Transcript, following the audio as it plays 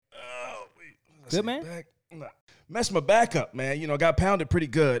Good, man? Messed my back up, man. You know, got pounded pretty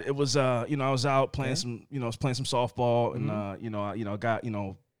good. It was, you know, I was out playing some, you know, I was playing some softball and, you know, got, you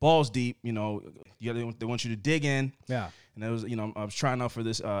know, balls deep, you know, they want you to dig in. Yeah. And it was, you know, I was trying out for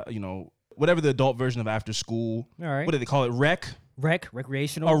this, you know, whatever the adult version of after school. All right. What do they call it?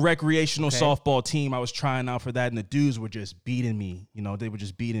 Recreational? A recreational softball team. I was trying out for that, and the dudes were just beating me. You know, they were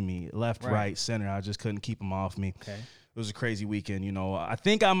just beating me left, right, center. I just couldn't keep them off me. Okay. It was a crazy weekend, you know. I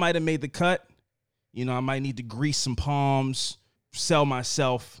think I might have made the cut. You know, I might need to grease some palms, sell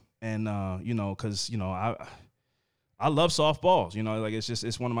myself, and, you know, because, you know, I love softballs. You know, like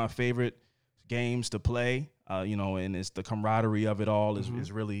it's one of my favorite games to play, you know, and it's the camaraderie of it all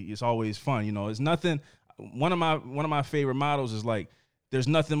is really, it's always fun. You know, it's nothing. One of my favorite mottos is like, there's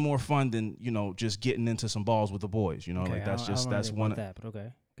nothing more fun than, you know, just getting into some balls with the boys. You know, like that's one of that, but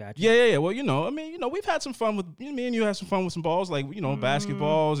okay. Gotcha. Yeah. Well, you know, I mean, you know, we've had some fun with me and you had some fun with some balls, like, you know,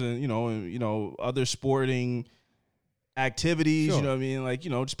 basketballs and you know, other sporting activities. Sure. You know what I mean? Like, you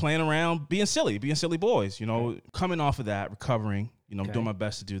know, just playing around, being silly boys. You know, coming off of that, recovering. You know, doing my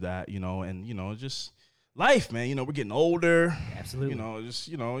best to do that. You know, and you know, just life, man. You know, we're getting older. Absolutely. You know, just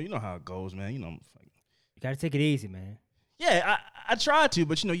you know how it goes, man. You know, you gotta take it easy, man. Yeah, I try to,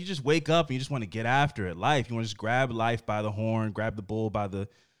 but you know, you just wake up and you just want to get after it. Life, you want to just grab life by the horn, grab the bull by the,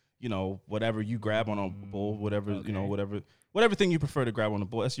 you know, whatever you grab on a bull, whatever, you know, whatever thing you prefer to grab on a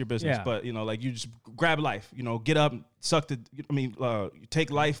bull, that's your business. Yeah. But, you know, like you just grab life, you know, get up,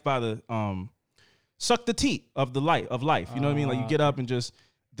 take life by the, suck the teat of the life, you know what I mean? Like you get up and just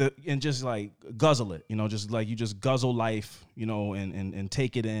like guzzle it, you know, just like you just guzzle life, you know, and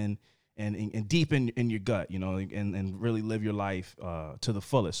take it in. And deep in your gut, you know, and really live your life to the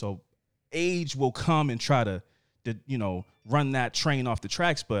fullest. So age will come and try to you know, run that train off the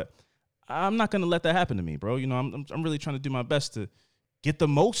tracks, but I'm not going to let that happen to me, bro. You know, I'm really trying to do my best to get the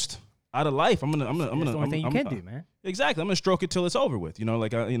most out of life. I'm gonna. That's the only thing you can do, man. Exactly. I'm gonna stroke it till it's over with. You know,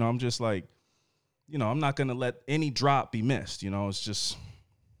 like you know, I'm just like, you know, I'm not gonna let any drop be missed. You know, it's just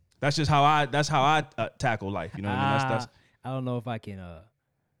that's how I tackle life. You know what I mean? That's I don't know if I can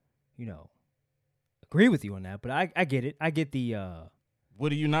you know, agree with you on that, but I get it. I get the what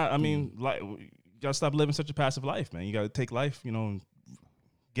do you not? I mean, like, you gotta stop living such a passive life, man. You gotta take life, you know, and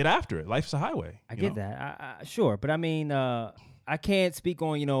get after it. Life's a highway. I get that. I sure, but I mean, I can't speak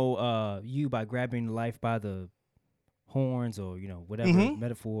on, you know, you by grabbing life by the horns or, you know, whatever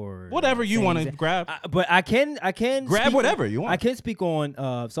metaphor, or, whatever you want to grab. But I can grab whatever you want. I can speak on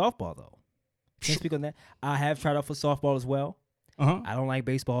softball though. Can speak on that. I have tried out for softball as well. I don't like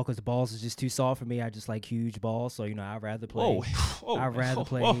baseball because the balls is just too soft for me. I just like huge balls, so you know I'd rather play. I'd rather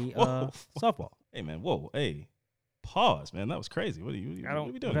play softball. Hey man, hey, pause, man. That was crazy. What are you doing? I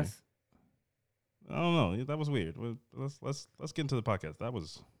don't know. That was weird. Let's get into the podcast. That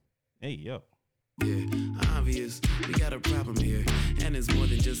was, hey yo. Yeah, obvious, we got a problem here. And it's more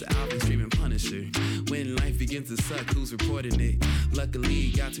than just Alvin streaming Punisher. When life begins to suck, who's reporting it? Luckily,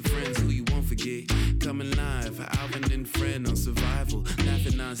 you got two friends who you won't forget. Coming live, Alvin and Friend on survival.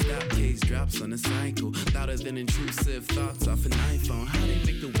 Laughing non-stop, case drops on a cycle. Louder than intrusive thoughts off an iPhone. How they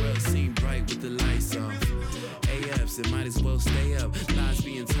make the world seem bright with the lights off? AFs, it might as well stay up. Lies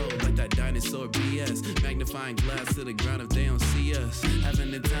being told like that dinosaur BS. Magnifying glass to the ground if they don't see us.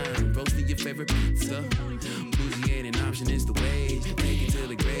 Having the time, roasting your favorite pizza. Bougie ain't an option, it's the wage. Take it to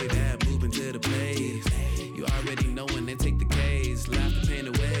the grave, have moving to the place. You already know when they take the case. Laugh the pain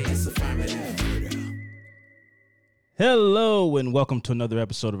away, it's affirmative murder. Hello and welcome to another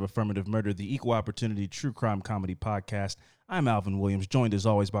episode of Affirmative Murder, the equal opportunity true crime comedy podcast. I'm Alvin Williams, joined as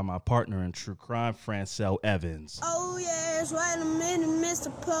always by my partner in true crime, Francel Evans. Oh yes, wait a minute, Mr.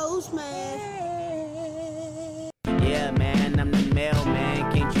 Postman. Yeah, man, I'm the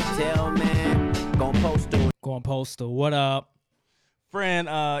mailman. Can't you tell, man? Going postal. What up? Fran,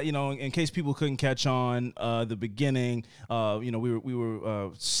 you know, in case people couldn't catch on the beginning, you know, we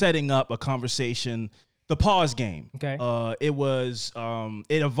were setting up a conversation. The pause game. Okay. It was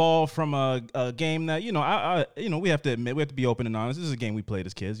it evolved from a game that, you know, I you know, we have to admit, we have to be open and honest. This is a game we played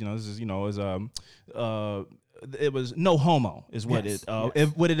as kids. You know, this is, you know, it was No Homo is what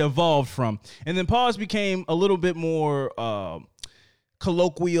what it evolved from. And then pause became a little bit more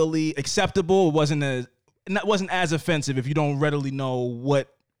colloquially acceptable. It wasn't as offensive if you don't readily know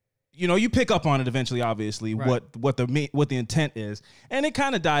what. You know, you pick up on it eventually, obviously, right. what the intent is. And it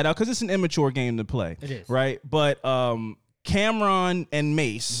kind of died out because it's an immature game to play. It is. Right? But Cameron and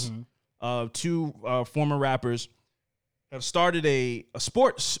Mace, two former rappers, have started a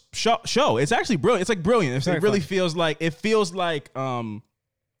sports show. It's actually brilliant. It's like brilliant. It really feels like how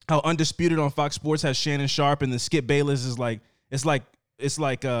Undisputed on Fox Sports has Shannon Sharpe and then Skip Bayless is like, it's like it's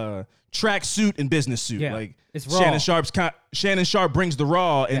like a track suit and business suit. Yeah, like it's raw. Shannon Sharpe brings the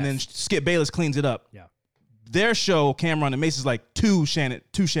raw, and then Skip Bayless cleans it up. Yeah. Their show, Cameron and Mace, is like two Shannon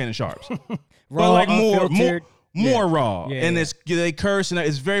Sharpes. Raw, like more raw. Yeah, and they curse, and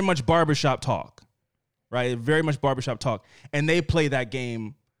it's very much barbershop talk. Right? Very much barbershop talk. And they play that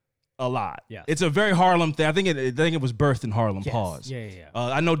game a lot. Yeah. It's a very Harlem thing. I think it was birthed in Harlem. Yes. Pause. Yeah.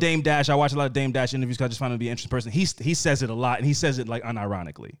 I know Dame Dash. I watch a lot of Dame Dash interviews because I just find him to be an interesting person. He says it a lot, and he says it like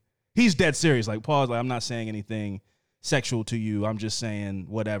unironically. He's dead serious. Like, pause. Like, I'm not saying anything sexual to you. I'm just saying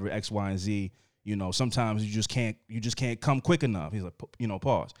whatever, X, Y, and Z. You know, sometimes you just can't come quick enough. He's like,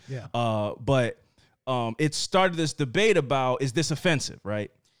 pause. Yeah. But it started this debate about, is this offensive,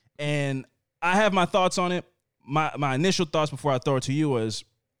 right? And I have my thoughts on it. My initial thoughts before I throw it to you was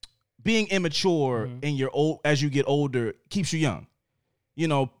being immature in as you get older keeps you young. You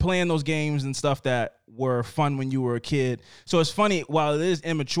know, playing those games and stuff that were fun when you were a kid. So it's funny, while it is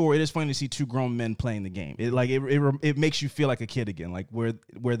immature, it is funny to see two grown men playing the game. It makes you feel like a kid again, like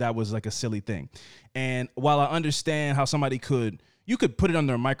where that was like a silly thing. And while I understand how somebody you could put it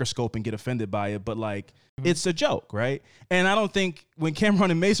under a microscope and get offended by it, but like it's a joke, right? And I don't think when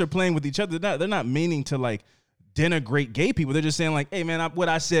Cameron and Mace are playing with each other, they're not meaning to like denigrate gay people. They're just saying like, hey man, what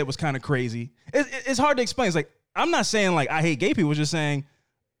I said was kind of crazy. It's hard to explain. It's like, I'm not saying like I hate gay people. It's just saying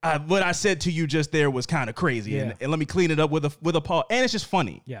what I said to you just there was kind of crazy, and let me clean it up with a paw. And it's just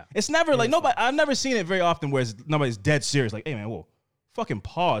funny. Yeah, it's never like nobody. I've never seen it very often where nobody's dead serious. Like, hey man, whoa, fucking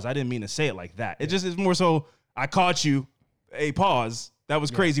pause. I didn't mean to say it like that. It just is more so I caught you. Hey, pause. That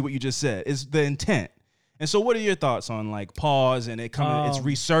was crazy what you just said. It's the intent. And so what are your thoughts on like pause and it coming, it's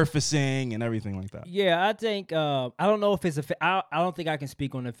resurfacing and everything like that? Yeah, I think, I don't know if it's, I don't think I can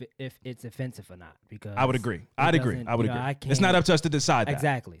speak on if it's offensive or not, because I would agree. I'd agree. It's not up to us to decide that.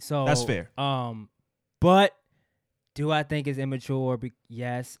 Exactly. So that's fair. But do I think it's immature?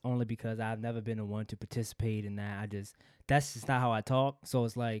 Yes, only because I've never been the one to participate in that. That's just not how I talk. So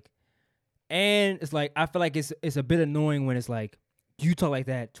it's like, and it's like, I feel like it's a bit annoying when it's like, you talk like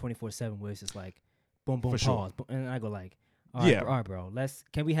that 24/7, where it's just like, boom, boom, for pause. Sure. And I go like, all right, bro,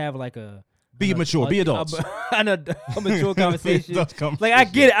 can we have like be mature, be adults. A mature conversation. Like,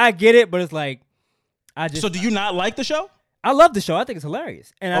 I get it, but it's like, So do you not like the show? I love the show. I think it's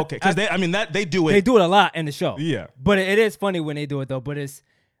hilarious. And okay, because they do it. They do it a lot in the show. Yeah. But it is funny when they do it though. But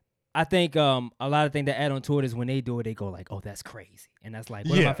I think a lot of things that add on to it is when they do it, they go like, oh, that's crazy. And that's like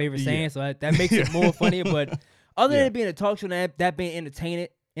one of my favorite sayings. So that makes it more funny. But other than it being a talk show and that being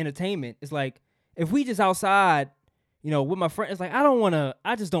entertainment, it's like, if we just outside, with my friends, it's like, I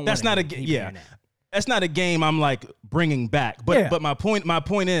just don't want to. That's not a game. Yeah. That's not a game I'm like bringing back. But my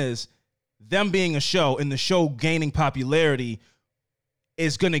point is, them being a show and the show gaining popularity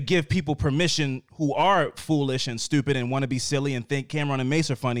is going to give people permission who are foolish and stupid and want to be silly and think Cameron and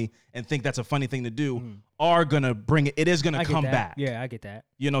Mace are funny and think that's a funny thing to do, are going to bring it. It is going to come back. Yeah, I get that.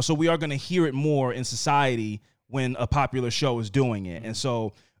 So we are going to hear it more in society when a popular show is doing it. And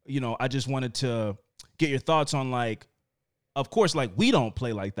so, I just wanted to get your thoughts on like, of course, like we don't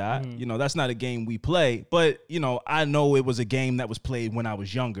play like that. That's not a game we play. But, I know it was a game that was played when I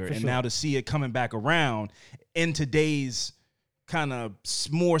was younger. And now to see it coming back around in today's kind of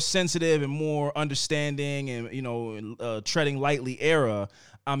more sensitive and more understanding and, treading lightly era,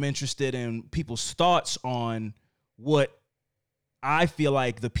 I'm interested in people's thoughts on what I feel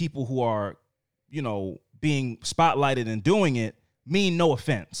like the people who are, being spotlighted and doing it mean no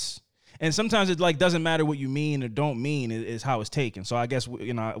offense. And sometimes it like doesn't matter what you mean or don't mean, is how it's taken. So I guess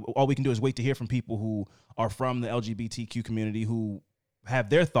all we can do is wait to hear from people who are from the LGBTQ community who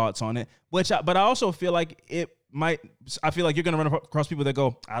have their thoughts on it. But I also feel like I feel like you're gonna run across people that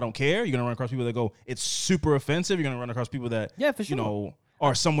go, I don't care. You're gonna run across people that go, it's super offensive. You're gonna run across people that for sure.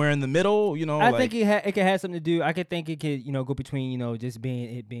 Are somewhere in the middle. I think it could have something to do. I could think it could go between just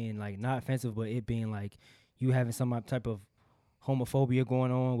being like not offensive, but it being like you having some type of homophobia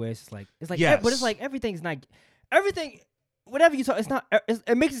going on, where it's like yes. But it's like everything's not everything. Whatever you talk, it's not.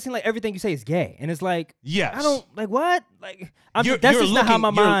 It makes it seem like everything you say is gay, and it's like, yes, I don't like what like. That's just not how my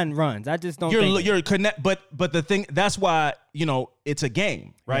mind runs. I just don't. You're connect, but the thing that's why it's a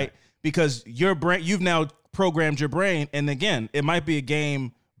game, right? Because your brain, you've now programmed your brain, and again, it might be a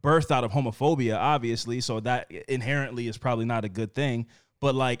game birthed out of homophobia, obviously, so that inherently is probably not a good thing.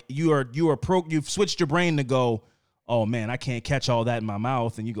 But like you've switched your brain to go, oh man, I can't catch all that in my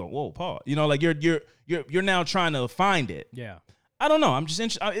mouth, and you go, whoa, pause. Like you're now trying to find it. Yeah. I don't know. I'm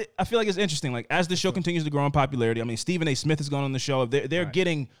just I feel like it's interesting. Like as the show continues to grow in popularity, I mean, Stephen A. Smith has gone on the show. They're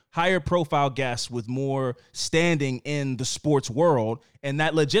getting higher profile guests with more standing in the sports world, and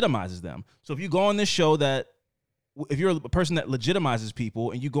that legitimizes them. So if you go on this show that if you're a person that legitimizes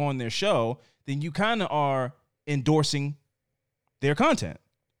people and you go on their show, then you kind of are endorsing their content.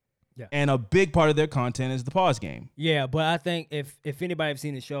 Yeah. And a big part of their content is the pause game. Yeah, but I think if anybody have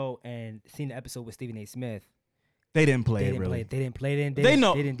seen the show and seen the episode with Stephen A. Smith, they didn't play it really. They didn't play it. They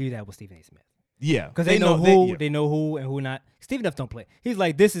didn't do that with Stephen A. Smith. Yeah, because they know who and who not. Stephen F. don't play. He's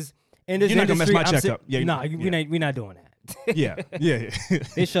like, this is in this. You're not gonna mess my check up. Yeah, no, we're not doing that. yeah.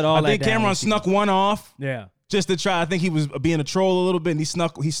 They shut all that down. I think Cameron snuck one off. Yeah, just to try. I think he was being a troll a little bit, and he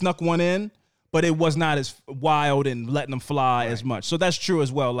snuck one in. But it was not as wild and letting them fly as much. So that's true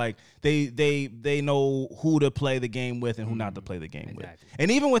as well. Like they know who to play the game with and who not to play the game with.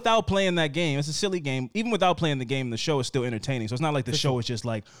 And even without playing that game, it's a silly game. Even without playing the game, the show is still entertaining. So it's not like the show is just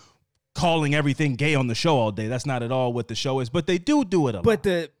like calling everything gay on the show all day. That's not at all what the show is. But they do it a lot. But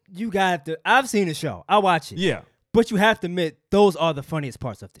I've seen the show. I watch it. Yeah. But you have to admit, those are the funniest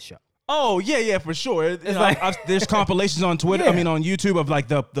parts of the show. Oh, yeah, for sure. There's compilations on Twitter, on YouTube of like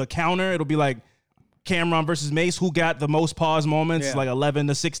the counter. It'll be like Cameron versus Mace, who got the most pause moments, like 11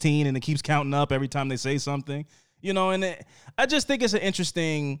 to 16, and it keeps counting up every time they say something. And I just think it's an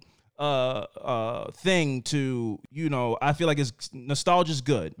interesting thing to, I feel like nostalgia's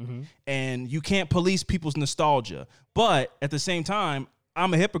good, and you can't police people's nostalgia. But at the same time,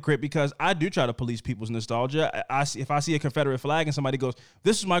 I'm a hypocrite because I do try to police people's nostalgia. If I see a Confederate flag and somebody goes,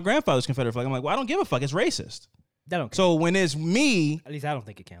 "This is my grandfather's Confederate flag," I'm like, "Well, I don't give a fuck. It's racist." That don't count. So when it's me, at least I don't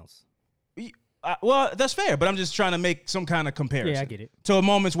think it counts. Well, that's fair, but I'm just trying to make some kind of comparison. Yeah, I get it. To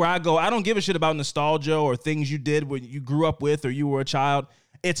moments where I go, I don't give a shit about nostalgia or things you did when you grew up with or you were a child.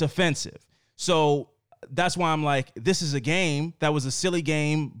 It's offensive. So that's why I'm like, this is a game that was a silly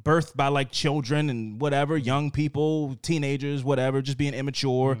game birthed by like children and whatever, young people, teenagers, whatever, just being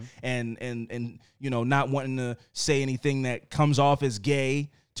immature and not wanting to say anything that comes off as gay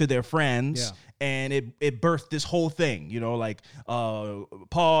to their friends. Yeah. And it birthed this whole thing,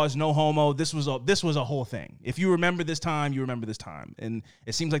 pause, no homo. This was a whole thing. If you remember this time, you remember this time. And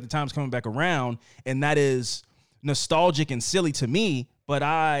it seems like the time's coming back around, and that is nostalgic and silly to me, but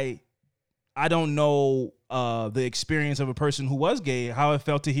I don't know the experience of a person who was gay, how it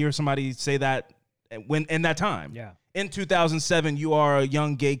felt to hear somebody say that when in that time. Yeah. In 2007, you are a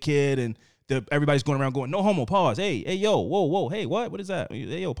young gay kid, and everybody's going around going, no homo, pause. Hey, yo, whoa, hey, what is that?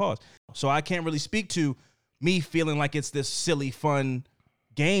 Hey, yo, pause. So I can't really speak to me feeling like it's this silly, fun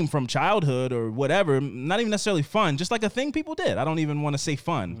game from childhood or whatever. Not even necessarily fun, just like a thing people did. I don't even want to say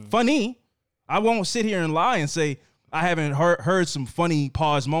fun. Funny. I won't sit here and lie and say I haven't heard some funny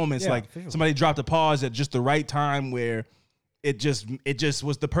pause moments, like somebody dropped a pause at just the right time where it just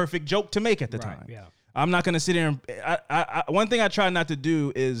was the perfect joke to make at the time. Yeah. I'm not going to sit here and one thing I try not to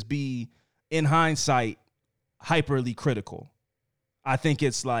do is be, in hindsight, hyperly critical. I think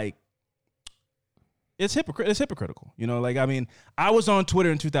it's like, it's hypocritical. I was on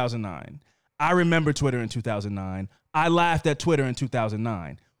Twitter in 2009. I remember Twitter in 2009. I laughed at Twitter in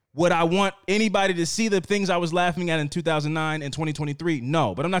 2009. Would I want anybody to see the things I was laughing at in 2009 and 2023?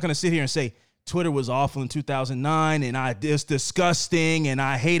 No, but I'm not going to sit here and say Twitter was awful in 2009 and it's disgusting and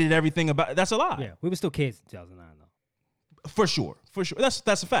I hated everything about it. That's a lie. Yeah, we were still kids in 2009 though. For sure.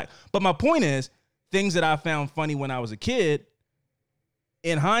 That's a fact. But my point is, things that I found funny when I was a kid,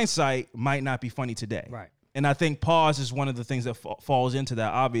 in hindsight, might not be funny today. Right. And I think pause is one of the things that falls into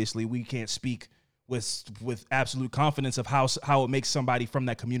that. Obviously, we can't speak with absolute confidence of how it makes somebody from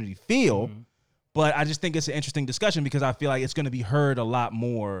that community feel. Mm-hmm. But I just think it's an interesting discussion because I feel like it's going to be heard a lot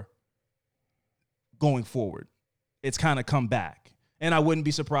more going forward. It's kind of come back. And I wouldn't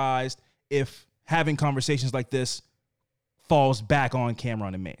be surprised if having conversations like this falls back on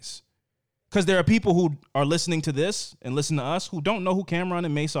Cameron and Mace. Because there are people who are listening to this and listen to us who don't know who Cameron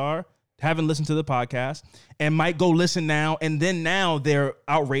and Mace are, haven't listened to the podcast, and might go listen now, and then now their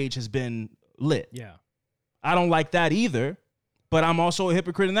outrage has been lit. Yeah. I don't like that either, but I'm also a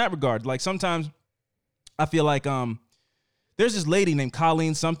hypocrite in that regard. Like sometimes I feel like there's this lady named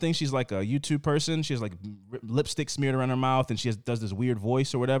Colleen something. She's like a YouTube person. She has like lipstick smeared around her mouth, and she does this weird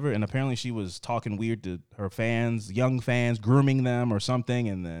voice or whatever. And apparently she was talking weird to her fans, young fans, grooming them or something.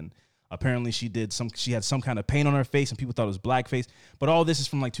 And then apparently she had some kind of paint on her face, and people thought it was blackface. But all this is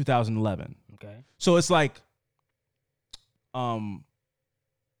from like 2011. Okay. So it's like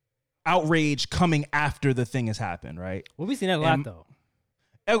outrage coming after the thing has happened, right? Well, we've seen that a lot though.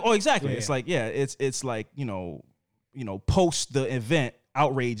 Oh, exactly. Yeah. It's like, it's like, post the event,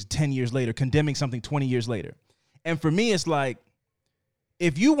 outrage 10 years later, condemning something 20 years later. And for me, it's like,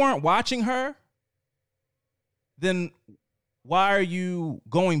 if you weren't watching her, then why are you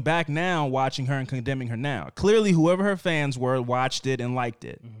going back now watching her and condemning her now? Clearly, whoever her fans were watched it and liked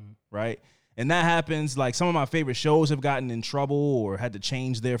it, right? And that happens, like some of my favorite shows have gotten in trouble or had to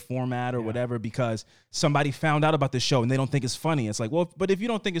change their format or whatever because somebody found out about the show and they don't think it's funny. It's like, well, but if you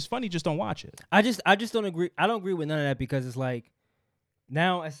don't think it's funny, just don't watch it. I just don't agree. I don't agree with none of that because it's like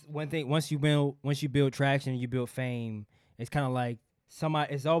now it's one thing. Once you build traction, you build fame. It's kind of like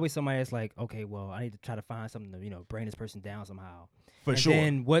it's always somebody that's like, okay, well, I need to try to find something to bring this person down somehow. For sure. And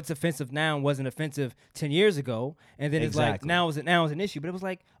then what's offensive now wasn't offensive 10 years ago. And then it's like, now it's an issue. But it was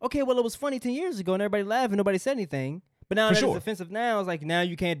like, okay, well, it was funny 10 years ago and everybody laughed and nobody said anything. But now it's offensive now. It's like, now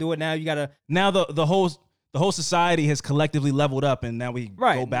you can't do it. Now you got to. Now the whole society has collectively leveled up and now we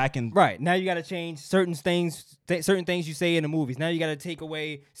go back and. Right. Now you got to change certain things you say in the movies. Now you got to take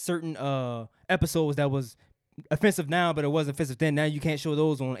away certain episodes that was offensive now, but it was offensive then. Now you can't show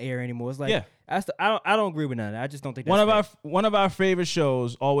those on air anymore. It's like, I don't agree with none of that. I just don't think that's one of our favorite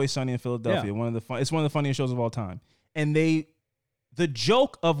shows, Always Sunny in Philadelphia. Yeah. It's one of the funniest shows of all time. And the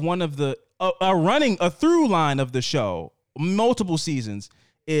joke of one of the a through line of the show, multiple seasons,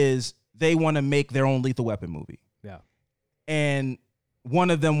 is they want to make their own Lethal Weapon movie. Yeah. And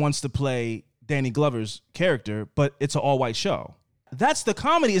one of them wants to play Danny Glover's character, but it's an all-white show. That's the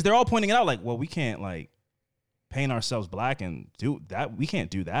comedy, is they're all pointing it out like, well, we can't like paint ourselves black and do that. We can't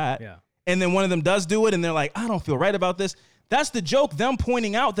do that. Yeah. And then one of them does do it and they're like, I don't feel right about this. That's the joke. Them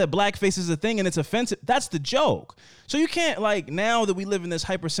pointing out that blackface is a thing and it's offensive. That's the joke. So you can't, like, now that we live in this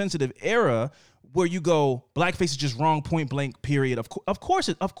hypersensitive era where you go, blackface is just wrong, point blank, period. Of course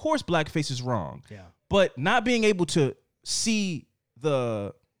blackface is wrong. Yeah. But not being able to see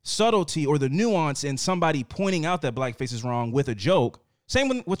the subtlety or the nuance in somebody pointing out that blackface is wrong with a joke.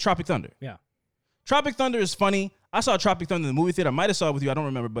 Same with Tropic Thunder. Yeah. Tropic Thunder is funny. I saw Tropic Thunder in the movie theater. I might have saw it with you. I don't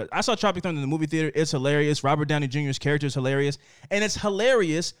remember. But I saw Tropic Thunder in the movie theater. It's hilarious. Robert Downey Jr.'s character is hilarious. And it's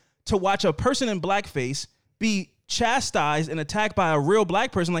hilarious to watch a person in blackface be chastised and attacked by a real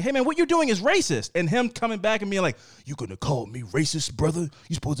black person. Like, hey, man, what you're doing is racist. And him coming back and being like, you gonna call me racist, brother?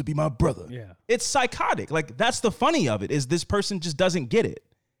 You supposed to be my brother. Yeah. It's psychotic. Like, that's the funny of it, is this person just doesn't get it.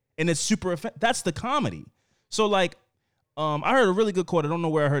 And it's super that's the comedy. So, like, I heard a really good quote. I don't know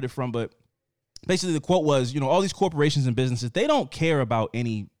where I heard it from, but basically the quote was, all these corporations and businesses, they don't care about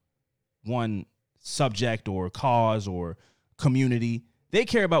any one subject or cause or community. They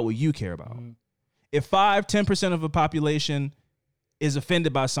care about what you care about. Mm-hmm. If 10% of a population is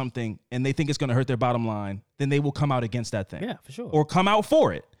offended by something and they think it's going to hurt their bottom line, then they will come out against that thing. Yeah, for sure. Or come out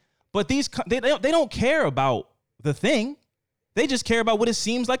for it. But they don't care about the thing. They just care about what it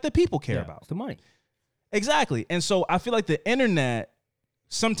seems like the people care about. It's the money. Exactly. And so I feel like the internet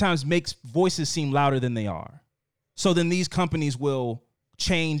sometimes makes voices seem louder than they are. So then these companies will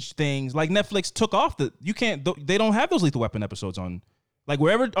change things. Like Netflix took off they don't have those Lethal Weapon episodes on. Like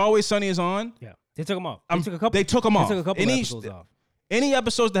wherever Always Sunny is on. Yeah. They took them off. They took them off. They took a couple episodes off. Any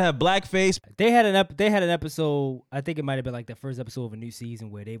episodes that have blackface. They had an episode, I think it might have been like the first episode of a new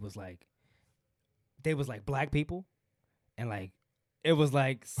season where they was like black people. And like, it was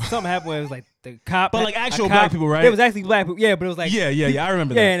like something happened where it was like the cop. But like actual black people, right? It was actually black people. Yeah, but it was like. Yeah. I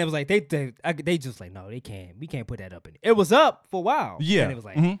remember that. Yeah, and it was like, they just like, no, they can't. We can't put that up in it. It was up for a while. Yeah. And it was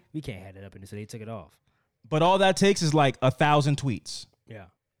like, we can't have that up in it. So they took it off. But all that takes is like 1,000 tweets. Yeah.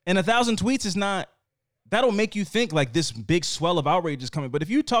 And 1,000 tweets is not, that'll make you think like this big swell of outrage is coming. But if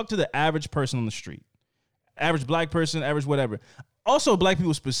you talk to the average person on the street, average black person, average whatever, also black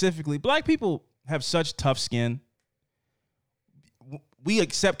people specifically, black people have such tough skin. We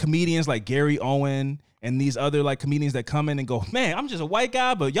accept comedians like Gary Owen and these other like comedians that come in and go, man, I'm just a white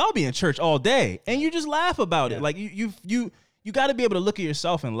guy, but y'all be in church all day. And you just laugh about it. Like you got to be able to look at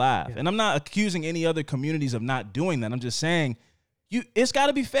yourself and laugh. Yeah. And I'm not accusing any other communities of not doing that. I'm just saying it's got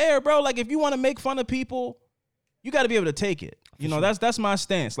to be fair, bro. Like if you want to make fun of people, you got to be able to take it. That's my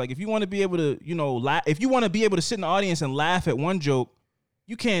stance. Like if you want to be able to, if you want to be able to sit in the audience and laugh at one joke,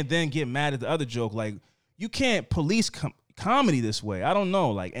 you can't then get mad at the other joke. Like you can't police comedy this way. I don't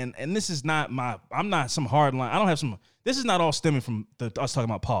know. Like, and this is not I'm not some hard line. I don't have some, this is not all stemming from us talking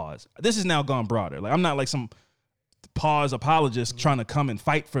about pause. This is now gone broader. Like I'm not like some pause apologist trying to come and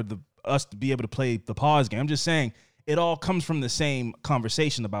fight for us to be able to play the pause game. I'm just saying it all comes from the same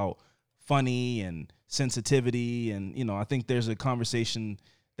conversation about funny and sensitivity. And, I think there's a conversation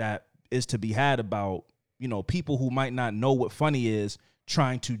that is to be had about, people who might not know what funny is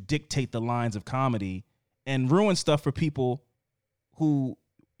trying to dictate the lines of comedy and ruin stuff for people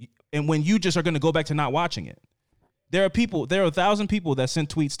and when you just are going to go back to not watching it. There are 1,000 people that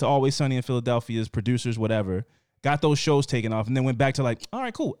sent tweets to Always Sunny in Philadelphia's producers, whatever, got those shows taken off, and then went back to like, all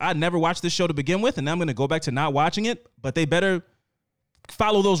right, cool. I never watched this show to begin with, and now I'm going to go back to not watching it, but they better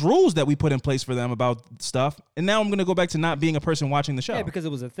follow those rules that we put in place for them about stuff. And now I'm going to go back to not being a person watching the show. Yeah, because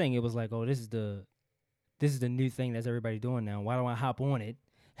it was a thing. It was like, oh, this is the new thing that's everybody doing now. Why don't I hop on it,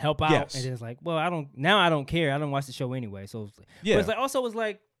 help out? Yes. And then it's like, well, I don't care. I don't watch the show anyway. So yeah. But it's like, also it's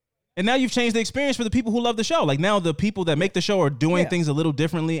like, and now you've changed the experience for the people who love the show. Like now the people that make the show are doing things a little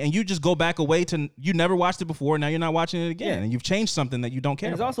differently, and you just go back away to you never watched it before. Now you're not watching it again, and you've changed something that you don't care.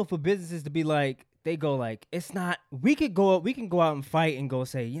 And it's about. Also for businesses to be like, they go like, it's not. We can go out and fight and go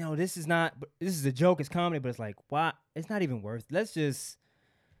say, this is a joke, it's comedy, but it's like, why? It's not even worth. Let's just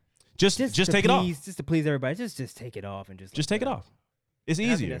take it off, just to please everybody. Just take it off and just take it off. It's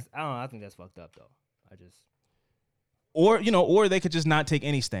easier. I don't know. I think that's fucked up though. Or they could just not take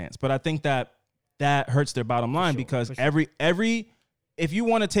any stance. But I think that hurts their bottom line because every if you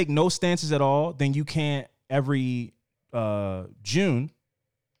want to take no stances at all, then you can't every June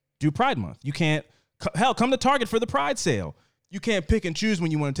do Pride Month. You can't come to Target for the Pride sale. You can't pick and choose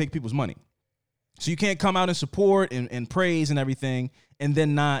when you want to take people's money. So you can't come out and support and praise and everything and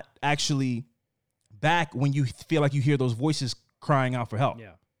then not actually back when you feel like you hear those voices crying out for help.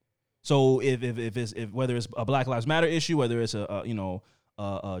 Yeah. So if whether it's a Black Lives Matter issue, whether it's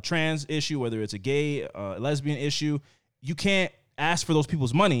a trans issue, whether it's a gay, lesbian issue, you can't ask for those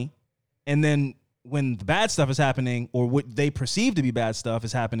people's money, and then when the bad stuff is happening or what they perceive to be bad stuff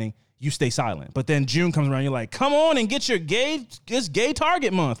is happening, you stay silent. But then June comes around, you're like, come on and get your it's Gay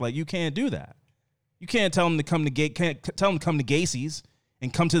Target Month. Like you can't do that. You can't tell them to come to Gacy's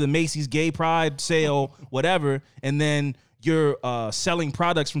and come to the Macy's Gay Pride sale, whatever, and then you're selling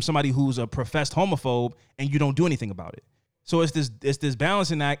products from somebody who's a professed homophobe and you don't do anything about it. So it's this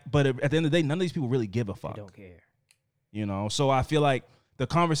balancing act, but at the end of the day, none of these people really give a fuck. They don't care. So I feel like the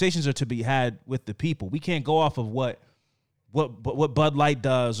conversations are to be had with the people. We can't go off of what Bud Light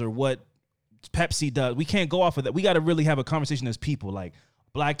does or what Pepsi does. We can't go off of that. We got to really have a conversation as people, like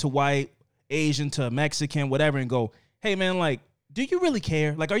black to white, Asian to Mexican, whatever, and go, hey man, like, do you really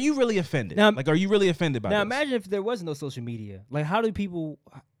care? Like, are you really offended? Now, like, are you really offended by this? Now, imagine if there was no social media. Like, how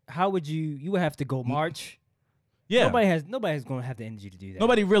would you would have to go march? Yeah. Nobody's going to have the energy to do that.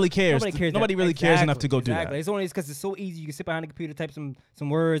 Nobody really cares. Nobody really cares enough to go do that. It's only because it's so easy. You can sit behind the computer, type some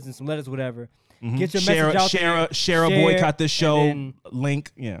words and some letters, whatever. Mm-hmm. Get your message out there. Share a boycott this show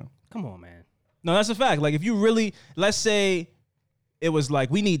link. Yeah. Come on, man. No, that's a fact. Like, if you really, let's say it was like,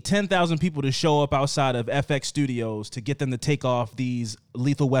 we need 10,000 people to show up outside of FX Studios to get them to take off these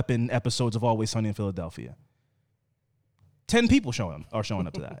Lethal Weapon episodes of Always Sunny in Philadelphia. 10 people are showing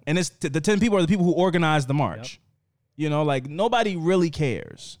up to that. And it's the 10 people are the people who organized the march. Yep. Like nobody really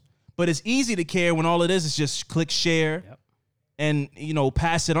cares. But it's easy to care when all it is just click share and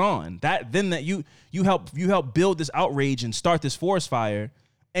pass it on. That you help build this outrage and start this forest fire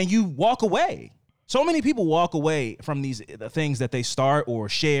and you walk away. So many people walk away from the things that they start or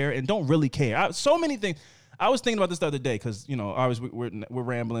share and don't really care. So many things. I was thinking about this the other day because we're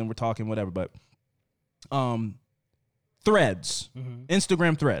rambling, we're talking, whatever. But threads,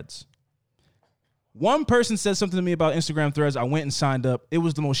 Instagram threads. One person said something to me about Instagram threads. I went and signed up. It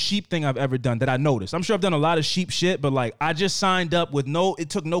was the most sheep thing I've ever done that I noticed. I'm sure I've done a lot of sheep shit, but like I just signed up with it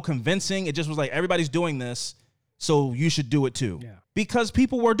took no convincing. It just was like everybody's doing this, so you should do it too. Yeah. Because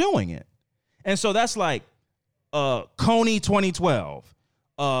people were doing it. And so that's like Coney 2012,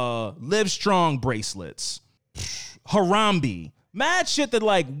 Live Strong bracelets, Harambe, mad shit that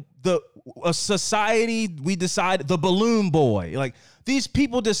like a society, we decided, the Balloon Boy, like these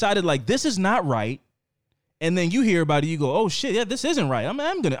people decided like this is not right. And then you hear about it, you go, oh shit, yeah, this isn't right.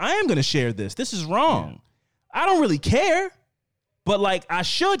 I am gonna share this. This is wrong. Yeah. I don't really care, but like I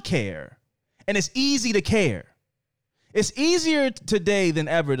should care. And it's easy to care. It's easier today than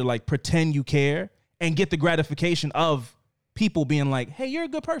ever to like pretend you care and get the gratification of people being like, hey, you're a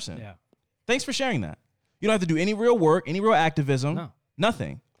good person. Yeah. Thanks for sharing that. You don't have to do any real work, any real activism,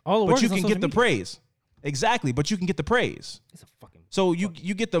 nothing. All the work but you can get the praise. Exactly, but you can get the praise. So you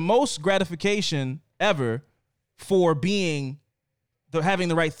get the most gratification ever for having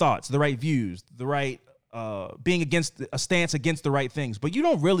the right thoughts, the right views, the right being against a stance against the right things. But you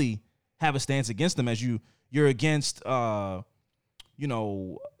don't really have a stance against them as you're against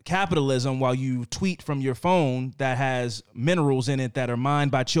capitalism while you tweet from your phone that has minerals in it that are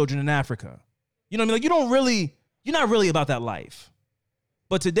mined by children in Africa. You know what I mean? Like you're not really about that life.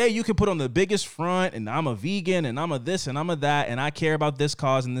 But today you can put on the biggest front and I'm a vegan and I'm a this and I'm a that and I care about this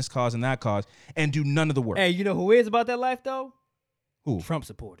cause and this cause and that cause and do none of the work. Hey, you know who is about that life though? Who? Trump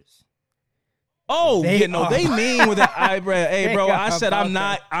supporters. Oh, they mean with that eyebrow. Hey, bro, I said I'm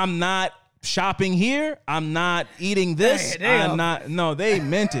not shopping here. I'm not eating this. Hey, they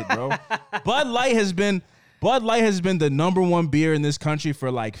meant it, bro. Bud Light has been Bud Light has been the #1 beer in this country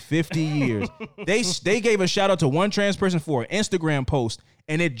for like 50 years. They gave a shout out to one trans person for an Instagram post,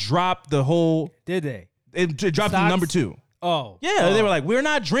 and it dropped the whole. Did they? It dropped to #2. Oh. Yeah, they were like, we're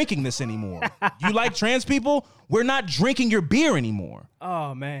not drinking this anymore. You like trans people? We're not drinking your beer anymore.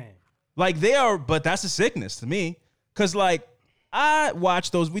 Oh, man. Like they are, but that's a sickness to me. Because like, I watch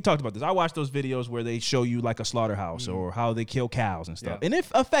those, we talked about this. I watch those videos where they show you like a slaughterhouse or how they kill cows and stuff. Yeah. And it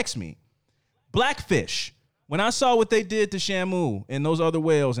affects me. Blackfish. When I saw what they did to Shamu and those other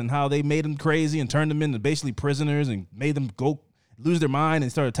whales and how they made them crazy and turned them into basically prisoners and made them go lose their mind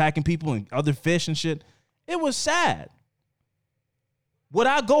and start attacking people and other fish and shit, it was sad. Would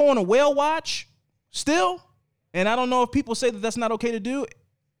I go on a whale watch still? And I don't know if people say that that's not okay to do.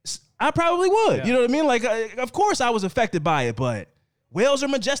 I probably would. Yeah. You know what I mean? Like, of course I was affected by it, but whales are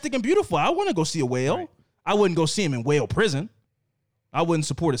majestic and beautiful. I want to go see a whale. Right. I wouldn't go see him in whale prison. I wouldn't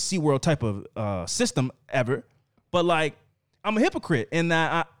support a SeaWorld type of system ever. But, like, I'm a hypocrite in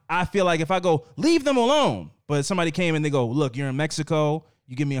that I feel like if I go, leave them alone, but somebody came and they go, look, you're in Mexico.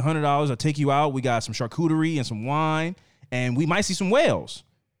 You give me $100. I'll take you out. We got some charcuterie and some wine. And we might see some whales.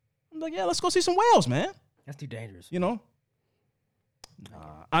 I'm like, yeah, let's go see some whales, man. That's too dangerous. You know?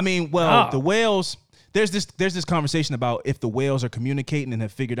 I mean, well, the whales, there's this conversation about if the whales are communicating and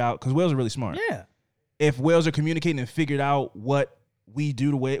have figured out, because whales are really smart. Yeah. If whales are communicating and figured out what we've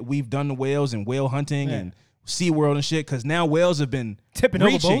done to whales and whale hunting and SeaWorld and shit, because now whales have been tipping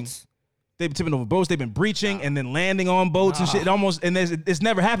over boats. They've been tipping over boats. They've been breaching and then landing on boats and shit. It's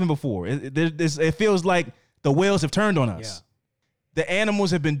never happened before. It feels like the whales have turned on us. Yeah. The animals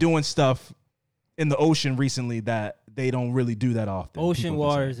have been doing stuff in the ocean recently that they don't really do that often. Ocean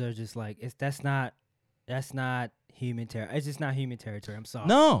waters are just like that's not human territory. It's just not human territory. I'm sorry.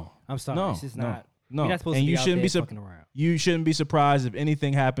 No, I'm sorry. No, it's just not. No, you're not supposed to be out there fucking around. You shouldn't be surprised if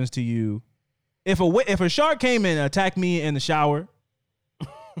anything happens to you. If a shark came in and attacked me in the shower,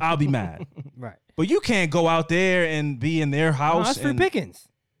 I'll be mad. Right. But you can't go out there and be in their house. No, that's free pickings.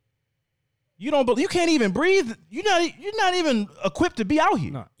 You can't even breathe. You're not even equipped to be out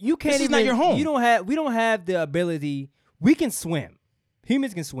here. No, you can't. This is not your home. We don't have the ability. We can swim.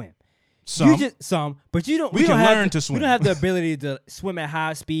 Humans can swim. But you don't. We can learn to swim. We don't have the ability to swim at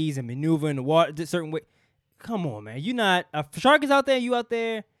high speeds and maneuver in the water a certain way. Come on, man. A shark is out there. You out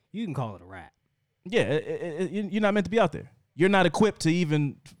there. You can call it a rat. Yeah, you're not meant to be out there. You're not equipped to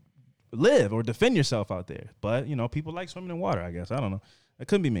even live or defend yourself out there. But people like swimming in water. I guess I don't know. It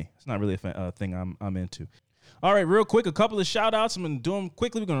couldn't be me. It's not really a thing I'm into. All right, real quick, a couple of shout-outs. I'm going to do them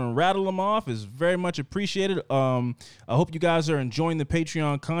quickly. We're going to rattle them off. It's very much appreciated. I hope you guys are enjoying the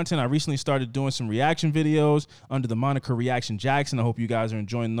Patreon content. I recently started doing some reaction videos under the moniker Reaction Jackson. I hope you guys are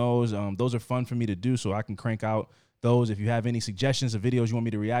enjoying those. Those are fun for me to do, so I can crank out those. If you have any suggestions of videos you want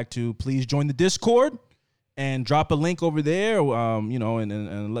me to react to, please join the Discord and drop a link over there,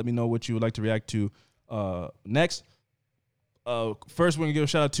 and let me know what you would like to react to next. First, we're going to give a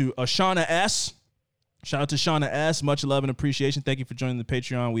shout-out to Shauna S. Shout out to Shauna S. Much love and appreciation. Thank you for joining the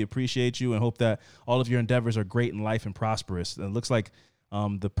Patreon. We appreciate you and hope that all of your endeavors are great in life and prosperous. It looks like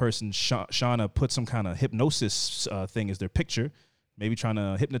the person, Shauna, put some kind of hypnosis thing as their picture, maybe trying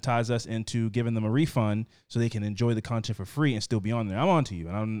to hypnotize us into giving them a refund so they can enjoy the content for free and still be on there. I'm on to you,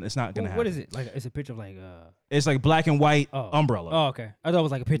 and it's not going to happen. What is it? Like, it's a picture of like... It's like black and white umbrella. Oh, okay. I thought it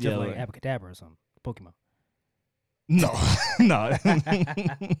was like a picture of like Abracadabra or something. Pokemon. No.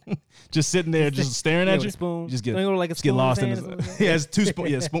 Just sitting there, just staring at you. Spoon. You just get like get lost in this. He has 2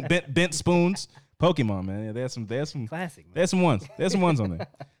 spoons. Yeah, bent spoons. Pokemon, man. Yeah, there's some classic. Man. There's some ones. There's some ones on there.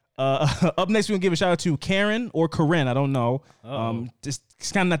 Up next, we're gonna give a shout out to Karen or Corinne. I don't know. It's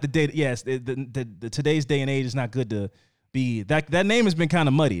kind of not the day. Yes, the today's day and age is not good to be. That name has been kind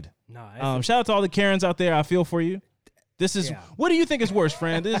of muddied. No. Shout out to all the Karens out there. I feel for you. This is what do you think is worse,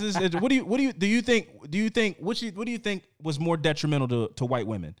 friend? This is what do you think was more detrimental to white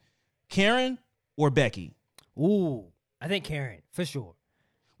women, Karen or Becky? Ooh, I think Karen for sure.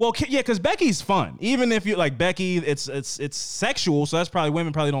 Well, yeah, because Becky's fun. Even if you like Becky, it's sexual, so that's probably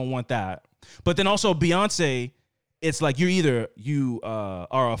women probably don't want that. But then also Beyonce, it's like you are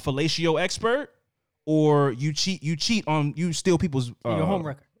a fellatio expert or you steal people's you're a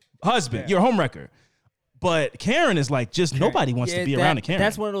homewrecker. Husband. Yeah. You're a homewrecker. But Karen is like just nobody wants to be around a Karen.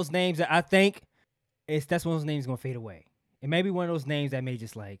 That's one of those names that I think that's one of those names gonna fade away. It may be one of those names that may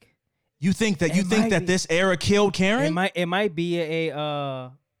just like. You think that this era killed Karen? It might be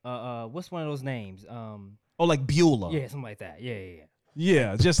a what's one of those names? Like Beulah. Yeah, something like that. Yeah.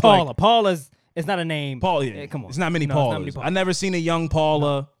 Yeah, just Paula. Like Paula's. It's not a name. Paula. Yeah. Come on. It's not many Paulas. I've never seen a young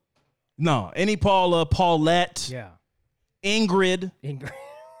Paula. No, any Paula, Paulette. Yeah. Ingrid.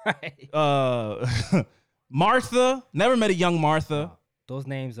 Right. Martha. Never met a young Martha. Those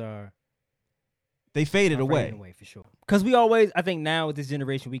names are. They faded away. Fading away for sure. Because we always, I think now with this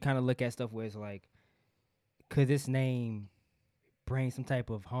generation, we kind of look at stuff where it's like, could this name bring some type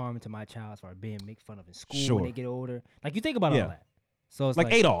of harm to my child as far as being made fun of in school when they get older? Like, you think about all that. So it's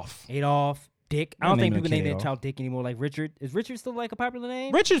like Adolf, Dick. I don't think people name their child Dick anymore. Like Richard. Is Richard still like a popular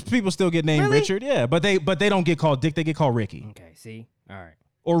name? Richard's people still get named Richard, yeah. But they don't get called Dick. They get called Ricky. Okay, see? All right.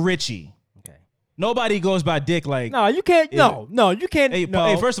 Or Richie. Okay. Nobody goes by Dick like. No, you can't. No, you can't. Hey,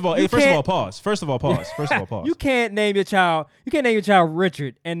 first of all, pause. First of all, pause. You can't name your child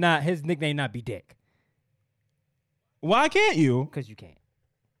Richard and not his nickname not be Dick. Why can't you? Because you can't.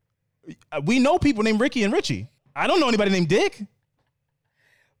 We know people named Ricky and Richie. I don't know anybody named Dick.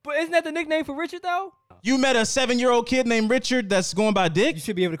 But isn't that the nickname for Richard, though? You met a 7-year-old kid named Richard that's going by Dick? You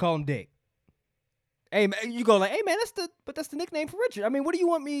should be able to call him Dick. Hey, man, you go like, hey, man, that's the nickname for Richard. I mean, what do you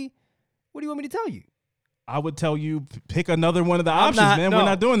want me to tell you? I would tell you pick another one of the options, man. We're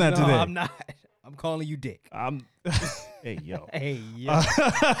not doing that today. I'm not. I'm calling you Dick. Hey, yo. Hey, yo.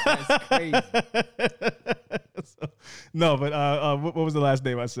 That's crazy. What was the last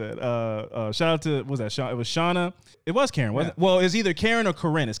name I said? Shout out to, what was that? It was Shauna. It was Karen, wasn't it? Well, it's either Karen or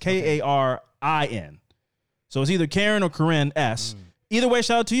Corinne. It's Karin. So it's either Karen or Corinne S. Either way,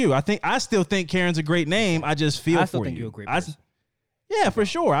 shout out to you. I still think Karen's a great name. I just feel for you. I still think you're a great person. Yeah, for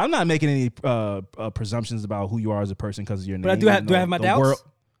sure. I'm not making any presumptions about who you are as a person because of your name. But do I have my doubts?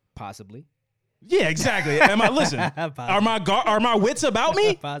 Possibly. Yeah, exactly. Listen, are my wits about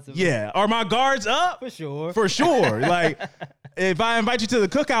me? Possibly. Yeah. Are my guards up? For sure. For sure. Like, if I invite you to the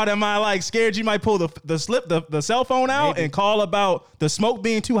cookout, am I like scared you might pull the cell phone out and call about the smoke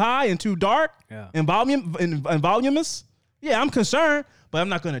being too high and too dark and voluminous? Yeah, I'm concerned, but I'm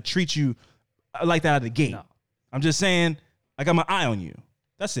not going to treat you like that out of the gate. No. I'm just saying I got my eye on you.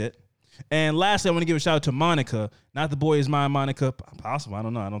 That's it. And lastly, I want to give a shout out to Monica. Not the boy is mine, Monica. Possible. I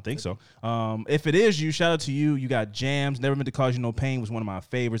don't know. I don't think so. If it is you, shout out to you. You got Jams. Never Meant to Cause You No Pain was one of my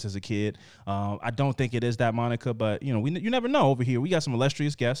favorites as a kid. I don't think it is that Monica, but you never know over here. We got some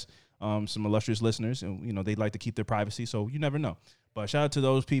illustrious guests, some illustrious listeners, and they like to keep their privacy, so you never know. But shout out to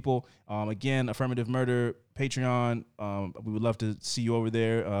those people. Again, Affirmative Murder Patreon. We would love to see you over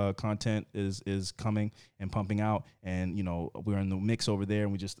there. Content is coming and pumping out, and we're in the mix over there,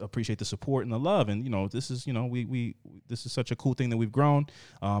 and we just appreciate the support and the love. And this is this is such a cool thing that we've grown.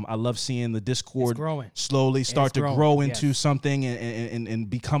 I love seeing the Discord slowly start to grow into something and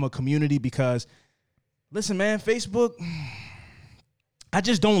become a community. Because listen, man, Facebook, I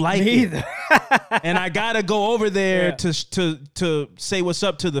just don't like it. And I gotta go over there to say what's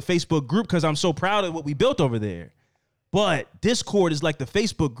up to the Facebook group because I'm so proud of what we built over there. But Discord is like the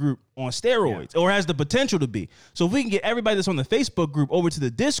Facebook group on steroids, or has the potential to be. So if we can get everybody that's on the Facebook group over to the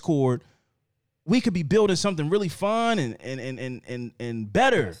Discord, we could be building something really fun and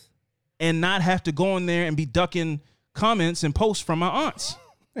better, and not have to go in there and be ducking comments and posts from my aunts.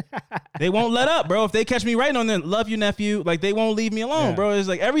 They won't let up, bro. If they catch me writing on there, love you, nephew, like they won't leave me alone, bro. It's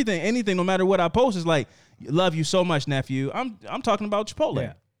like anything, no matter what I post, is like, love you so much, nephew. I'm talking about Chipotle.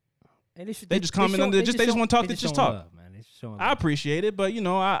 Yeah. And they just comment under. They just want to talk. They just talk. Love, man. I appreciate it, but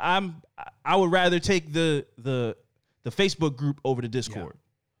I would rather take the Facebook group over the Discord.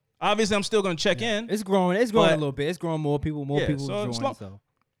 Yeah. Obviously, I'm still gonna check in. It's growing. It's growing a little bit. It's growing more people. More people join.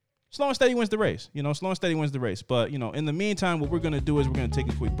 Slow and steady wins the race. Slow and steady wins the race. But, in the meantime, what we're going to do is we're going to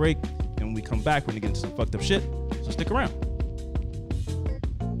take a quick break. And when we come back, we're going to get into some fucked up shit. So stick around.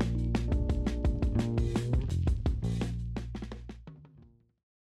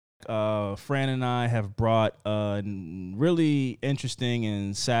 Fran and I have brought a really interesting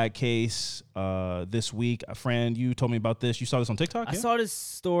and sad case this week. Fran, you told me about this. You saw this on TikTok? I saw this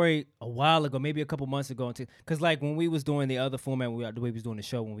story a while ago, maybe a couple months ago. Because like when we was doing the other format, the way we was doing the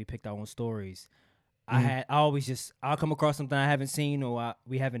show, when we picked our own stories, I'll come across something I haven't seen or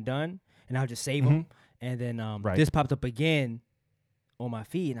we haven't done, and I'll just save them. And then this popped up again on my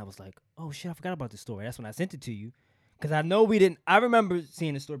feed, and I was like, oh shit, I forgot about this story. That's when I sent it to you. Because I know we didn't. I remember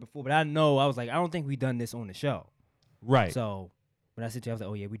seeing the story before, but I was like, I don't think we done this on the show. Right. So when I said to you, I was like,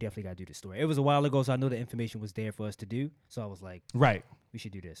 oh yeah, we definitely got to do this story. It was a while ago, so I know the information was there for us to do. So I was like, right, we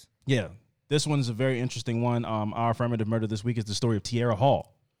should do this. Yeah. This one's a very interesting one. Our affirmative murder this week is the story of Tierra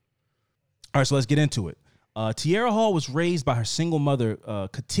Hall. All right, so let's get into it. Tierra Hall was raised by her single mother,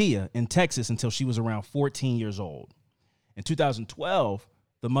 Katia, in Texas until she was around 14 years old. In 2012,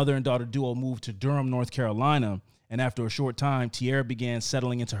 the mother and daughter duo moved to Durham, North Carolina. And after a short time, Tierra began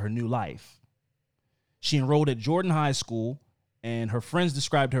settling into her new life. She enrolled at Jordan High School, and her friends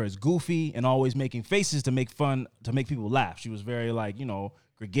described her as goofy and always making faces to make people laugh. She was very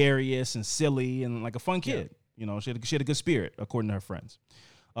gregarious and silly and like a fun kid. Yeah. You know, she had a good spirit, according to her friends.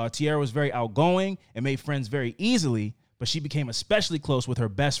 Tiara was very outgoing and made friends very easily, but she became especially close with her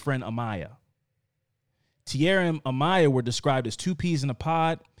best friend, Amaya. Tiara and Amaya were described as two peas in a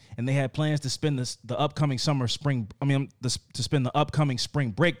pod, and they had plans to spend the upcoming spring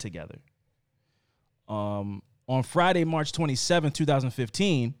break together. On Friday, March 27,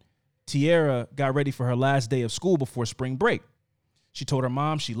 2015, Tiara got ready for her last day of school before spring break. She told her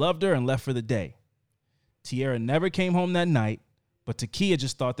mom she loved her and left for the day. Tiara never came home that night, but Takia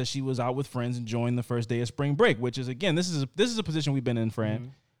just thought that she was out with friends enjoying the first day of spring break, which is, again, this is a position we've been in,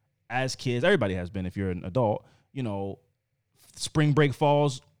 Fran, as kids. Everybody has been if you're an adult. You know, spring break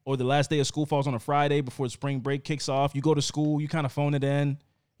falls or the last day of school falls on a Friday before spring break kicks off. You go to school, you kind of phone it in.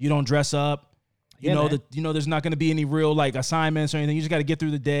 You don't dress up. You know there's not going to be any real like assignments or anything. You just got to get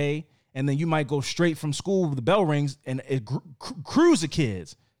through the day, and then you might go straight from school. The bell rings, and it crews of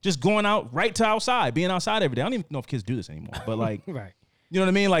kids just going out right to outside, being outside every day. I don't even know if kids do this anymore, but like, right. You know what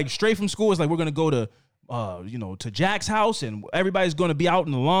I mean? Like straight from school, it's like we're going to go to, to Jack's house, and everybody's going to be out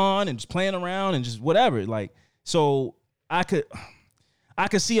in the lawn and just playing around and just whatever. Like, so I could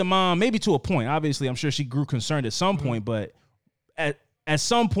see a mom maybe to a point. Obviously, I'm sure she grew concerned at some point, but at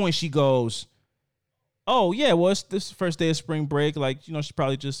some point she goes, oh yeah, well it's this first day of spring break. Like, you know, she's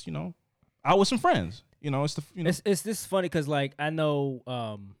probably just, you know, out with some friends. You know, it's this funny because like I know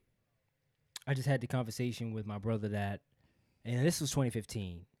I just had the conversation with my brother that, and this was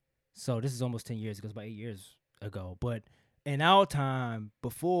 2015, so this is almost 10 years ago, it's about 8 years ago. But in our time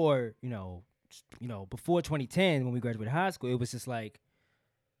before, before 2010 when we graduated high school, it was just like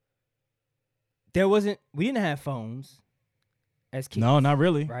we didn't have phones as kids. No, not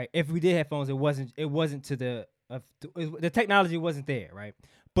really. Right. If we did have phones, it wasn't to the technology wasn't there, right?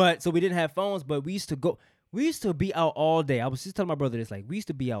 But so we didn't have phones, but we used to be out all day. I was just telling my brother this, like we used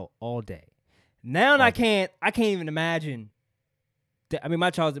to be out all day. Now I can't even imagine that. I mean,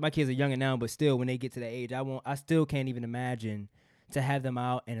 my kids are younger now, but still when they get to that age, I still can't even imagine to have them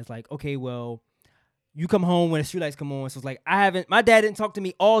out. And it's like, okay, well, you come home when the streetlights come on. So it's like, my dad didn't talk to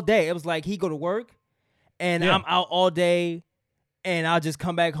me all day. It was like he go to work and I'm out all day and I'll just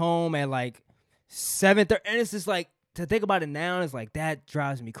come back home at like 7:30. And it's just like, to think about it now, it's like, that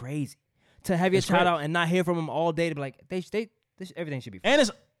drives me crazy. To have your child out and not hear from them all day, to be like, everything should be fine.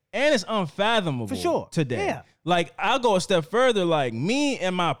 And it's unfathomable for sure today. Yeah. Like, I'll go a step further. Like, me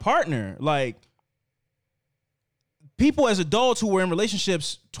and my partner, like, people as adults who were in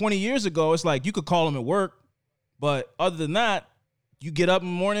relationships 20 years ago, it's like you could call them at work, but other than that, you get up in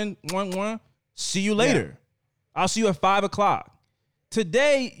the morning, see you later. Yeah. I'll see you at 5:00.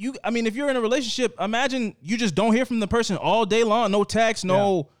 Today, if you're in a relationship, imagine you just don't hear from the person all day long. No text,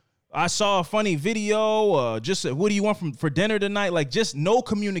 I saw a funny video, just what do you want for dinner tonight? Like, just no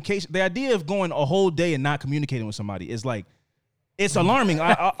communication. The idea of going a whole day and not communicating with somebody is like, it's alarming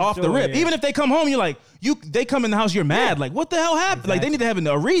off the rip. Yeah. Even if they come home, you're like, they come in the house, you're mad. Like, what the hell happened? Exactly. Like, they need to have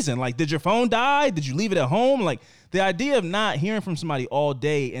a reason. Like, did your phone die? Did you leave it at home? Like, the idea of not hearing from somebody all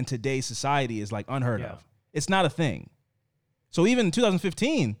day in today's society is like unheard of. It's not a thing. So even in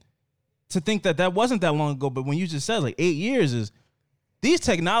 2015, to think that wasn't that long ago, but when you just said like 8 years these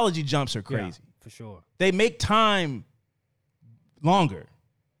technology jumps are crazy. Yeah, for sure. They make time longer.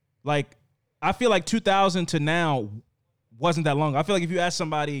 Like, I feel like 2000 to now wasn't that long. I feel like if you ask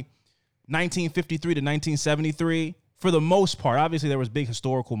somebody 1953 to 1973, for the most part, obviously there was big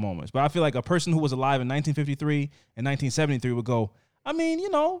historical moments, but I feel like a person who was alive in 1953 and 1973 would go, I mean,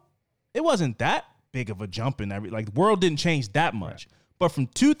 it wasn't that big of a jump in the world didn't change that much. Right. But from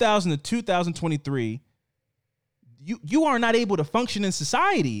 2000 to 2023, you are not able to function in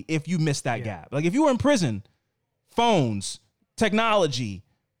society if you miss that gap. Like, if you were in prison, phones, technology,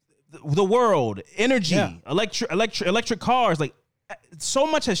 the world, energy, electric cars, like, so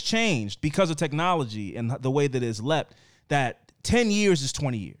much has changed because of technology and the way that it's leapt, that 10 years is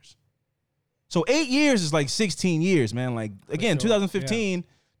 20 years. So 8 years is like 16 years, man. Like, again, 2015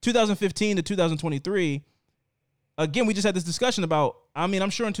 to 2023, again, we just had this discussion about, I'm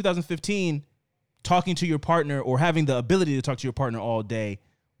sure in 2015, talking to your partner or having the ability to talk to your partner all day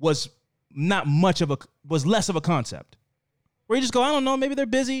was less of a concept. Where you just go, I don't know, maybe they're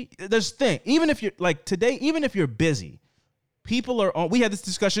busy. There's even if you're like today, even if you're busy, people are on. We had this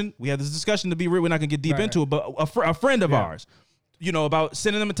discussion to be real. We're not gonna get deep into it, but a friend of ours, about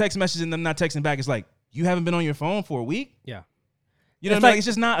sending them a text message and them not texting back. It's like, you haven't been on your phone for a week. Yeah. You know what I mean? Like, it's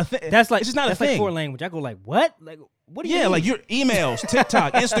just not a thing. It's just not a thing. Like foreign language. I go like, what? Like, what do you mean? Like your emails,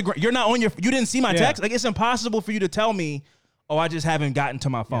 TikTok, Instagram. You're not on you didn't see my text. Like, it's impossible for you to tell me, oh, I just haven't gotten to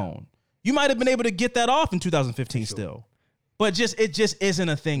my phone. You might have been able to get that off in 2015 still. But it just isn't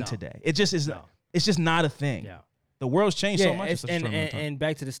a thing today. It just is. It's just not a thing. Yeah. The world's changed so much. And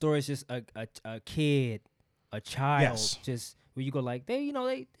back to the story, it's just a kid, a child, just where you go like they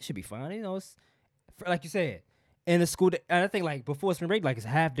should be fine. It's like you said. In the school, and I think like before spring break, like it's a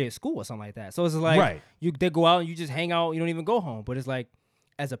half day of school or something like that. So it's like they go out and you just hang out. You don't even go home. But it's like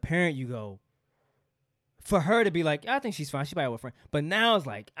as a parent, you go for her to be like, I think she's fine. She might have a friend. But now it's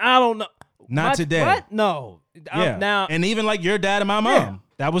like I don't know. Not today. What? No. Yeah. Now and even like your dad and my mom,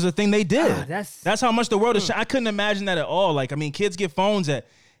 that was the thing they did. That's how much the world is. I couldn't imagine that at all. Like I mean, kids get phones at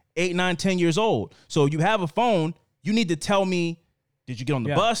 8, 9, 10 years old. So you have a phone. You need to tell me, did you get on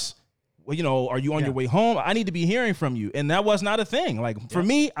the bus? Well, are you on your way home? I need to be hearing from you. And that was not a thing. Like, for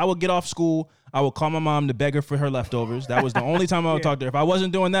me, I would get off school. I would call my mom to beg her for her leftovers. That was the only time I would talk to her. If I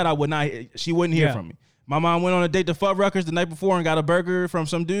wasn't doing that, she wouldn't hear from me. My mom went on a date to Fuddruckers the night before and got a burger from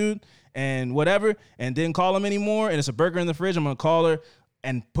some dude and whatever and didn't call him anymore. And it's a burger in the fridge. I'm going to call her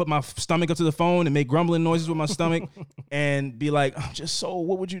and put my stomach up to the phone and make grumbling noises with my stomach and be like,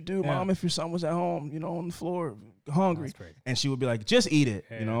 what would you do, Mom, if your son was at home, on the floor, hungry? And she would be like, just eat it,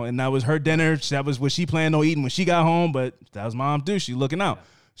 and that was her dinner. That was what she planned on eating when she got home, but that was Mom do. She looking out.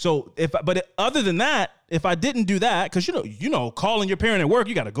 So other than that, if I didn't do that, because calling your parent at work,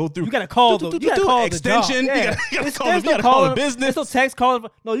 you got to go through. You got to call the extension. You got to call the business. There's no text calling.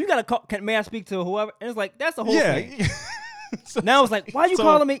 No, you got to call. May I speak to whoever? And it's like that's the whole thing. Now it's like, why are you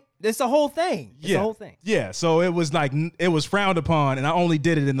calling me? It's the whole thing. It's the whole thing. Yeah. So it was like it was frowned upon, and I only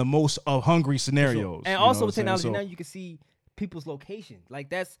did it in the most hungry scenarios. And also with technology now, you can see people's location. Like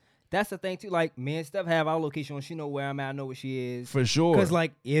that's the thing too. Like me and Steph have our location when she know where I'm at. I know where she is for sure. Because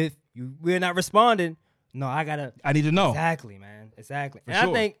like if we're not responding, I need to know exactly, man. Exactly. And sure.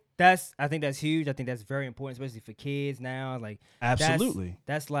 I think that's huge. I think that's very important, especially for kids now. Like absolutely,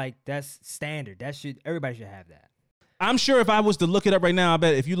 that's standard. Everybody should have that. I'm sure if I was to look it up right now, I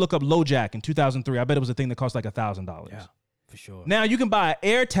bet if you look up LoJack in 2003, I bet it was a thing that cost like $1,000. Yeah, for sure. Now you can buy an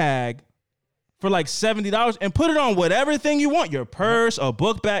AirTag for like $70 and put it on whatever thing you want, your purse, a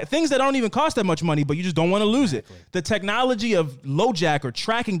book bag, things that don't even cost that much money, but you just don't want to lose it. The technology of LoJack or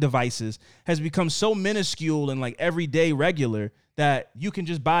tracking devices has become so minuscule and like everyday regular that you can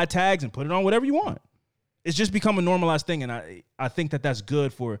just buy tags and put it on whatever you want. It's just become a normalized thing, and I think that that's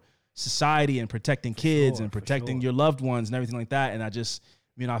good for society and protecting kids and protecting your loved ones and everything like that. And I just,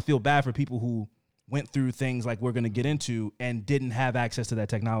 I feel bad for people who went through things like we're going to get into and didn't have access to that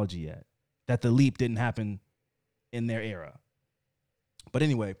technology yet, that the leap didn't happen in their era. But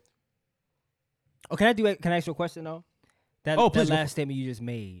anyway. Oh, can I ask you a question though? That last statement you just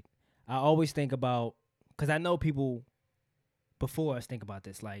made, I always think about, because I know people before us think about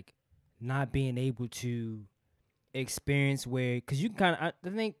this, like not being able to experience because you can kind of,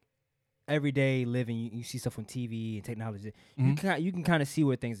 I think, everyday living, you see stuff on TV and technology. Mm-hmm. You can kind of see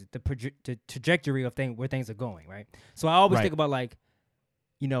where things, the trajectory of where things are going, right? So I always think about like,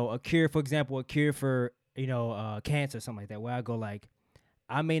 a cure, for example, for cancer or something like that. Where I go like,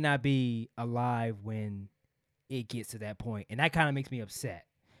 I may not be alive when it gets to that point, and that kind of makes me upset.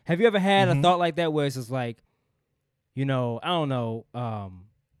 Have you ever had a thought like that where it's just like, I don't know,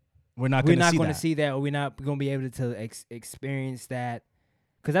 we're not going to see that, or we're not going to be able to experience that.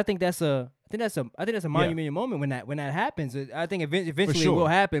 Because I think that's a monumental moment when that happens. I think eventually it will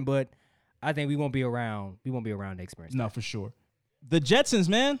happen, but I think we won't be around. We won't be around to experience. No, for sure. The Jetsons,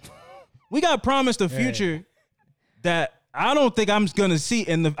 man, we got promised a future that I don't think I'm gonna see.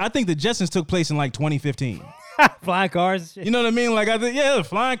 I think the Jetsons took place in like 2015. Flying cars and shit. You know what I mean? Like I think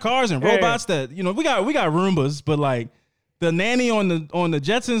flying cars and robots that we got Roombas, but like the nanny on the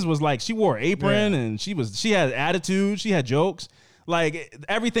Jetsons was like she wore an apron and she had attitude, she had jokes. Like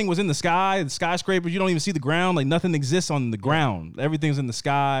everything was in the sky, the skyscrapers. You don't even see the ground. Like nothing exists on the ground. Everything's in the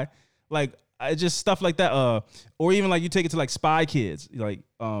sky. Like just stuff like that. Or even like you take it to like Spy Kids. Like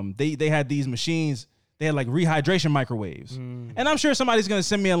they had these machines. They had like rehydration microwaves. And I'm sure somebody's gonna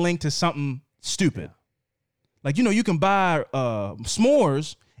send me a link to something stupid. Yeah. Like you can buy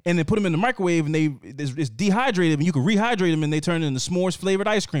s'mores and then put them in the microwave and it's dehydrated and you can rehydrate them and they turn into s'mores flavored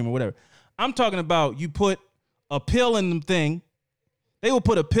ice cream or whatever. I'm talking about you put a pill in the thing. They will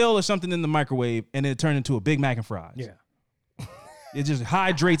put a pill or something in the microwave and then it turn into a Big Mac and fries. Yeah. It just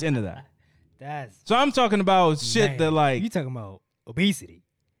hydrates into that. So I'm talking about shit that like... You talking about obesity.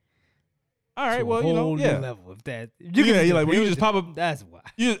 All right, well, new level of that. You just pop up... That's why.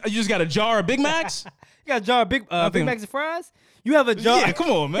 You just got a jar of Big Macs? You got a jar of Big Macs and fries? You have a jar... Yeah,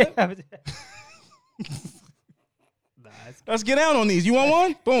 come on, man. Let's get out on these. You want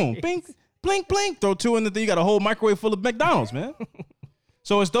one? Boom. Bing. Blink, blink. Throw two in the thing. You got a whole microwave full of McDonald's, man.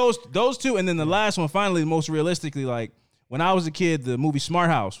 So it's those two, and then the last one, finally, most realistically, like when I was a kid, the movie Smart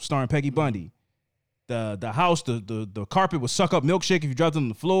House, starring Peggy Bundy, the house, the carpet would suck up milkshake if you dropped it on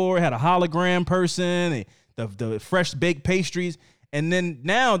the floor. It had a hologram person, the fresh baked pastries. And then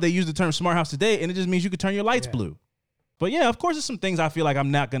now they use the term Smart House today, and it just means you could turn your lights blue. But yeah, of course, there's some things I feel like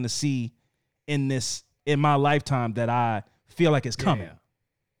I'm not going to see in my lifetime that I feel like it's coming. Yeah.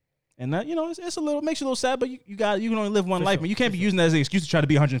 And that, it's a little, makes you a little sad, but you can only live one life, man. You can't be using that as an excuse to try to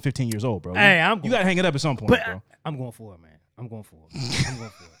be 115 years old, bro. Hey, you got to hang it up at some point, bro. I'm going for it, man. I'm going for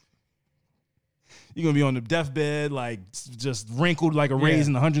it. You're going to be on the deathbed, like, just wrinkled like a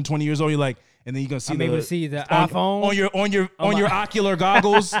raisin, 120 years old. You're like, and then you're going to see the iPhone. On your ocular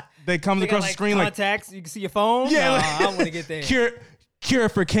goggles that comes across the screen. Contacts, you can see your phone? Yeah. I want to get there. Cure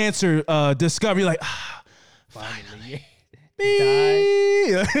for cancer discovery. Like, finally.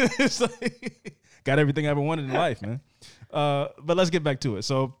 It's like, got everything I ever wanted in life, man. But let's get back to it.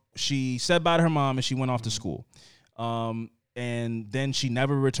 So she said bye to her mom and she went off to school. And then she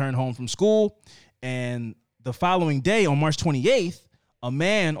never returned home from school. And the following day, on March 28th, a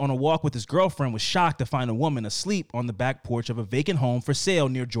man on a walk with his girlfriend was shocked to find a woman asleep on the back porch of a vacant home for sale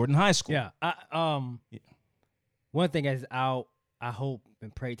near Jordan High School. Yeah. One thing is, I hope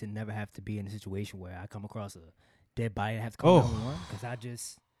and pray to never have to be in a situation where I come across a dead body and have to call 911,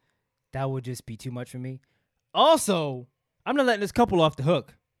 because that would just be too much for me. Also, I'm not letting this couple off the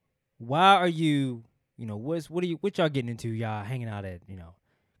hook. Why are you, what y'all getting into? Y'all hanging out at,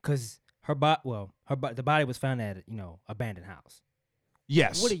 because the body was found at, abandoned house.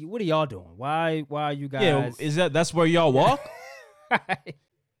 Yes. What are y'all doing? Why are you guys? Yeah, that's where y'all walk? Right.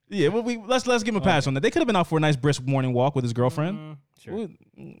 Yeah, well, let's give him a pass on that. They could have been out for a nice brisk morning walk with his girlfriend. Sure.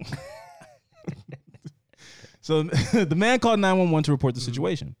 So the man called 911 to report the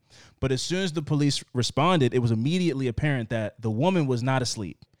situation. But as soon as the police responded, it was immediately apparent that the woman was not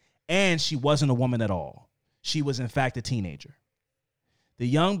asleep, and she wasn't a woman at all. She was, in fact, a teenager. The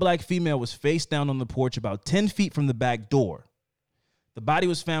young black female was face down on the porch about 10 feet from the back door. The body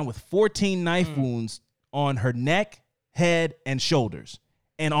was found with 14 knife wounds on her neck, head, and shoulders,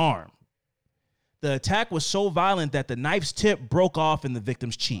 and arm. The attack was so violent that the knife's tip broke off in the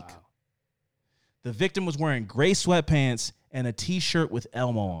victim's cheek. Wow. The victim was wearing gray sweatpants and a T-shirt with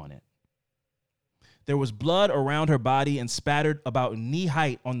Elmo on it. There was blood around her body and spattered about knee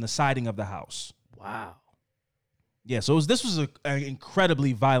height on the siding of the house. Wow. Yeah, so this was an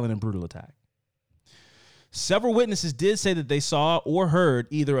incredibly violent and brutal attack. Several witnesses did say that they saw or heard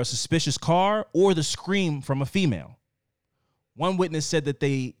either a suspicious car or the scream from a female. One witness said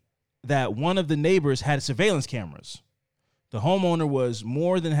that one of the neighbors had surveillance cameras. The homeowner was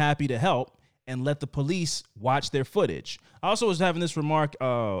more than happy to help and let the police watch their footage. I also was having this remark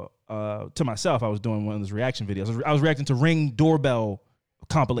to myself. I was doing one of those reaction videos. I was reacting to Ring doorbell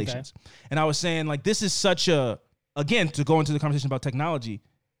compilations. Okay. And I was saying, like, this is such again, to go into the conversation about technology,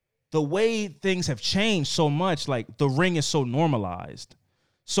 the way things have changed so much, like, the Ring is so normalized.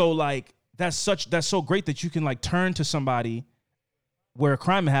 So, like, that's so great that you can, like, turn to somebody where a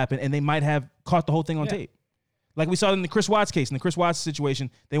crime happened and they might have caught the whole thing on tape. Like we saw in the Chris Watts case. In the Chris Watts situation,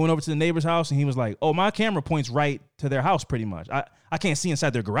 they went over to the neighbor's house and he was like, oh, my camera points right to their house pretty much. I can't see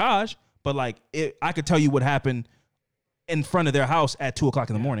inside their garage, but like I could tell you what happened in front of their house at 2:00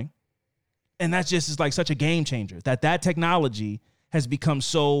 in the morning. And that just is like such a game changer, that technology has become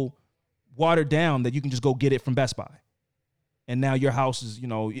so watered down that you can just go get it from Best Buy. And now your house is,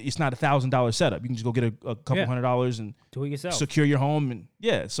 it's not $1,000 setup. You can just go get a couple $100 and do it yourself. Secure your home.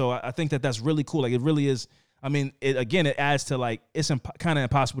 And so I think that's really cool. Like, it really is. I mean, it adds to, like, it's kind of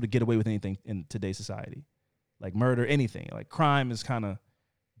impossible to get away with anything in today's society. Like murder, anything. Like, crime is kind of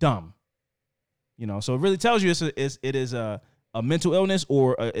dumb. So it really tells you it is a mental illness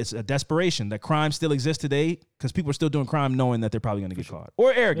or it's a desperation that crime still exists today because people are still doing crime knowing that they're probably going to get caught.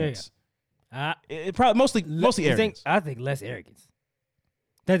 Or arrogance. It probably mostly arrogance. I think less arrogance.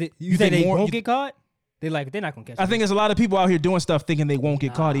 You think they won't get caught? They're not going to catch. I think there's a lot of people out here doing stuff thinking they won't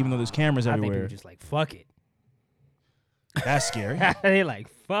get caught even though there's cameras everywhere. I think people just like, fuck it. That's scary. They like,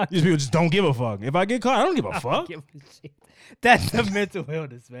 fuck. These people just don't give a fuck. If I get caught, I don't give a fuck. That's the mental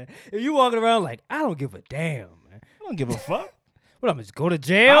illness, man. If you walking around like, I don't give a damn, man. I don't give a fuck. What, I'm just go to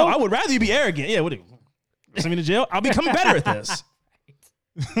jail? I would rather you be arrogant. Yeah, what? Send me to jail? I'll become better at this.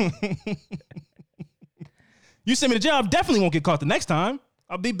 You send me to jail, I definitely won't get caught the next time.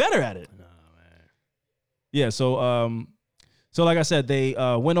 I'll be better at it. No, man. Yeah, so like I said, they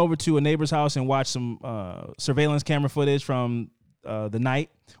went over to a neighbor's house and watched some surveillance camera footage from the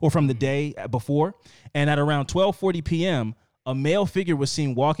night or from the day before. And at around 12:40 p.m., a male figure was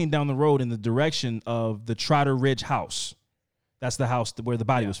seen walking down the road in the direction of the Trotter Ridge house. That's the house where the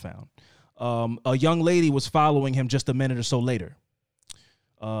body was found. A young lady was following him just a minute or so later.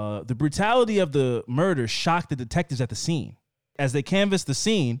 The brutality of the murder shocked the detectives at the scene. As they canvassed the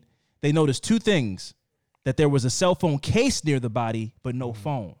scene, they noticed two things: that there was a cell phone case near the body, but no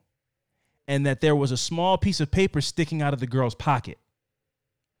phone, and that there was a small piece of paper sticking out of the girl's pocket.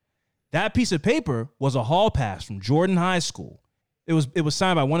 That piece of paper was a hall pass from Jordan High School. It was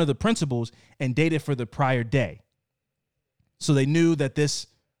signed by one of the principals and dated for the prior day. So they knew that this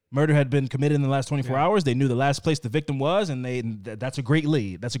murder had been committed in the last 24 hours. They knew the last place the victim was, and that's a great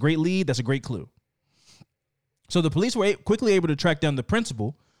lead. That's a great lead. That's a great clue. So the police were quickly able to track down the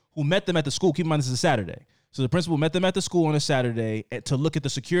principal, who met them at the school. Keep in mind, this is a Saturday. So the principal met them at the school on a Saturday to look at the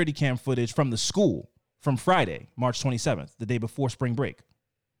security cam footage from the school from Friday, March 27th, the day before spring break.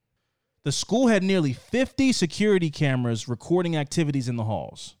 The school had nearly 50 security cameras recording activities in the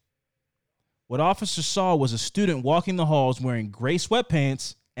halls. What officers saw was a student walking the halls wearing gray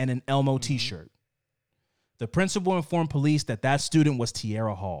sweatpants and an Elmo t-shirt. The principal informed police that student was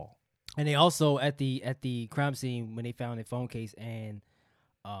Tierra Hall. And they also, at the crime scene, when they found a phone case and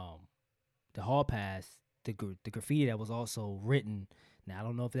the hall pass, the graffiti that was also written. Now, I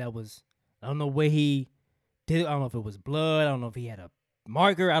don't know where he did it. I don't know if it was blood. I don't know if he had a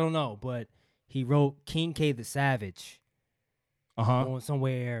marker. I don't know. But he wrote King K the Savage on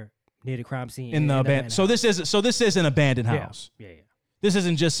somewhere near the crime scene. In the abandoned. So this is an abandoned house. Yeah. This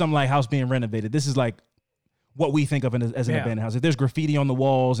isn't just some like house being renovated. This is like what we think of as an abandoned house. If there's graffiti on the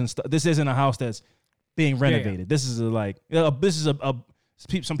walls and stuff, this isn't a house that's being renovated. This is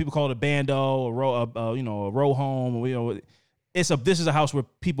some people call it a bando, a row home. This is a house where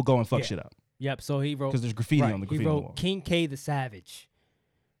people go and fuck shit up. Yep. So he wrote, because there's graffiti on the graffiti on the wall. King K the Savage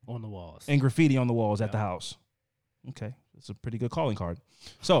on the walls and graffiti on the walls at the house. Okay, it's a pretty good calling card.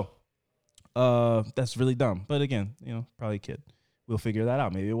 So that's really dumb. But again, probably a kid. We'll figure that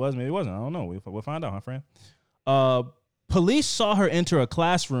out. Maybe it was, maybe it wasn't. I don't know. We'll find out, huh, friend? Police saw her enter a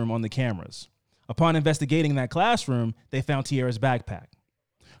classroom on the cameras. Upon investigating that classroom, they found Tierra's backpack.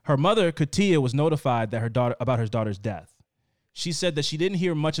 Her mother, Katia, was notified about her daughter's death. She said that she didn't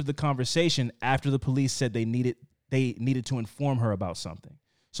hear much of the conversation after the police said they needed to inform her about something.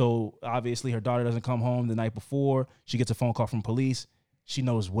 So obviously her daughter doesn't come home the night before. She gets a phone call from police. She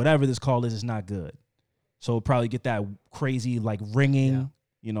knows whatever this call is not good. So probably get that crazy like ringing,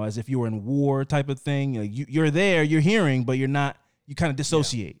 as if you were in war type of thing. You're there, you're hearing, but you're not. You kind of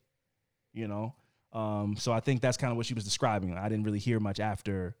dissociate, So I think that's kind of what she was describing. I didn't really hear much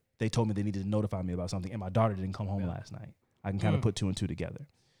after they told me they needed to notify me about something, and my daughter didn't come home last night. I can kind of put two and two together.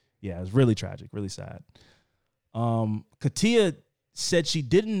 Yeah, it was really tragic, really sad. Katia said she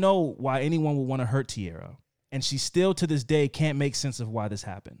didn't know why anyone would want to hurt Tierra, and she still to this day can't make sense of why this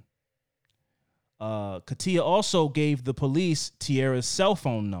happened. Katia also gave the police Tierra's cell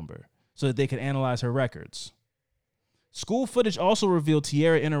phone number so that they could analyze her records. School footage also revealed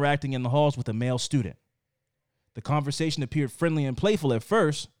Tierra interacting in the halls with a male student. The conversation appeared friendly and playful at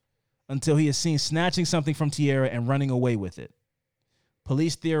first until he is seen snatching something from Tierra and running away with it.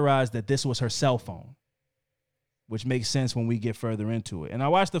 Police theorized that this was her cell phone, which makes sense when we get further into it. And I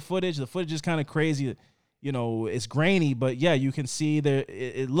watched the footage. The footage is kind of crazy. It's grainy, but yeah, you can see there.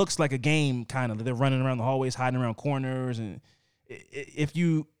 It looks like a game, kind of. They're running around the hallways, hiding around corners, and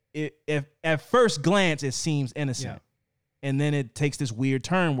if at first glance it seems innocent, and then it takes this weird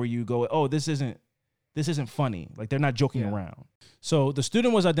turn where you go, "Oh, this isn't funny. Like they're not joking around." So the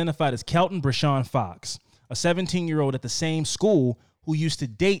student was identified as Kelton Brashawn Fox, a 17-year-old at the same school who used to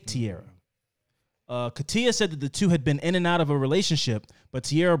date Tierra. Katia said that the two had been in and out of a relationship, but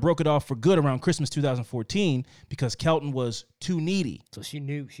Tierra broke it off for good around Christmas 2014 because Kelton was too needy. So she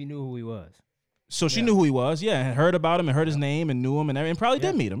knew who he was. So she knew who he was, and heard about him and heard his name and knew him and probably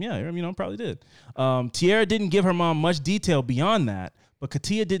did meet him. Probably did. Tierra didn't give her mom much detail beyond that, but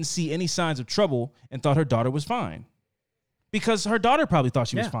Katia didn't see any signs of trouble and thought her daughter was fine. Because her daughter probably thought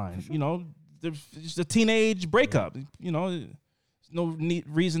she was fine. Sure. There's just a teenage breakup. No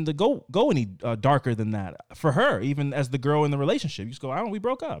reason to go any darker than that for her, even as the girl in the relationship. You just go, we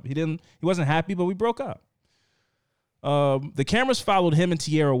broke up. He wasn't happy, but we broke up. The cameras followed him and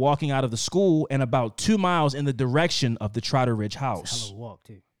Tierra walking out of the school and about 2 miles in the direction of the Trotter Ridge house. It's a hell of a walk,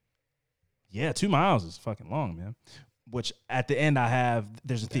 too. Yeah, 2 miles is fucking long, man. Which at the end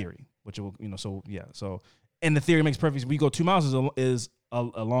there's a theory, which will, and the theory makes perfect sense. We go 2 miles is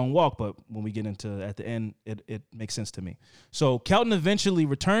a long walk, but when we get into at the end, it makes sense to me. So Kelton eventually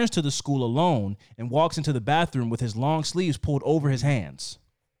returns to the school alone and walks into the bathroom with his long sleeves pulled over his hands.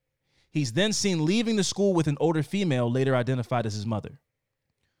 He's then seen leaving the school with an older female, later identified as his mother.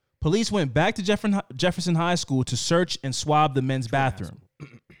 Police went back to Jefferson High School to search and swab the men's bathroom.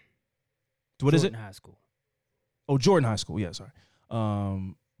 What is it? High School. Oh, Jordan High School. Yeah, sorry.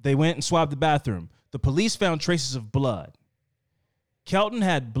 They went and swabbed the bathroom. The police found traces of blood. Kelton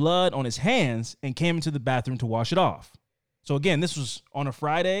had blood on his hands and came into the bathroom to wash it off. So again, this was on a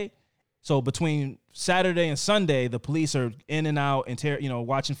Friday. So between Saturday and Sunday, the police are in and out and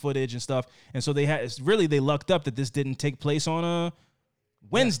watching footage and stuff. And so they lucked up that this didn't take place on a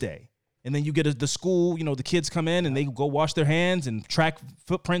Wednesday. Yeah. And then you get the school, the kids come in and they go wash their hands and track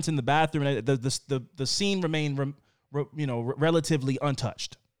footprints in the bathroom. And the scene remained relatively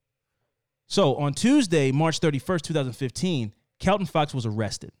untouched. So on Tuesday, March 31st, 2015, Kelton Fox was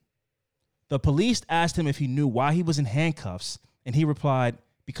arrested. The police asked him if he knew why he was in handcuffs, and he replied,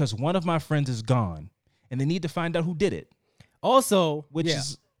 "Because one of my friends is gone, and they need to find out who did it." Also,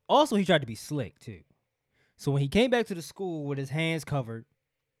 he tried to be slick too. So when he came back to the school with his hands covered,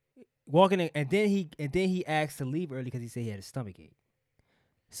 walking in, and then he asked to leave early because he said he had a stomach ache.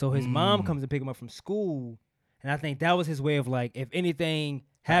 So his mom comes to pick him up from school, and I think that was his way of like, if anything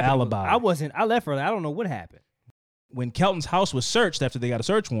happened, alibi. I left early. I don't know what happened. When Kelton's house was searched after they got a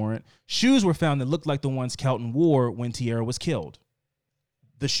search warrant, shoes were found that looked like the ones Kelton wore when Tierra was killed.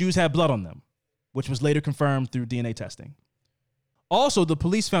 The shoes had blood on them, which was later confirmed through DNA testing. Also, the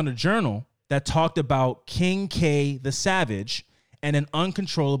police found a journal that talked about King K the Savage and an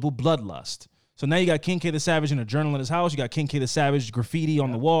uncontrollable bloodlust. So now you got King K the Savage in a journal in his house. You got King K the Savage graffiti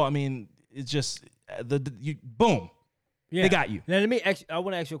on the wall. I mean, it's just boom. Yeah. They got you. Now I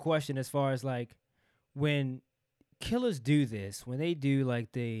want to ask you a question as far as like when killers do this, when they do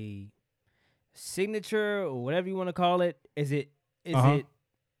like the signature or whatever you want to call it, are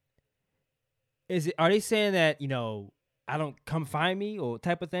they saying that, I don't come find me or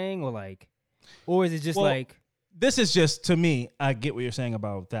type of thing, or is it just this is just, to me, I get what you're saying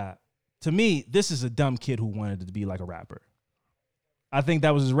about that. To me, this is a dumb kid who wanted to be like a rapper. I think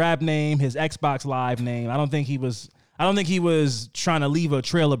that was his rap name, his Xbox Live name. I don't think he was trying to leave a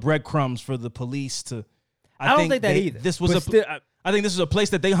trail of breadcrumbs for the police to. I don't think that either. I think this is a place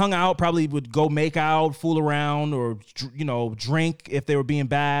that they hung out, probably would go make out, fool around, or drink if they were being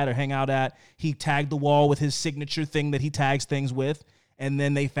bad, or hang out at. He tagged the wall with his signature thing that he tags things with, and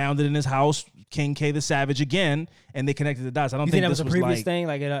then they found it in his house, King K the Savage again, and they connected the dots. I don't think that was a previous thing,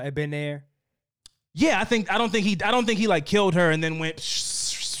 like it had been there. Yeah, I don't think he like killed her and then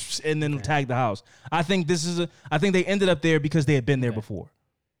went and then tagged the house. I think they ended up there because they had been there before.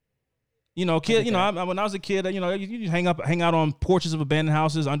 When I was a kid, you hang out on porches of abandoned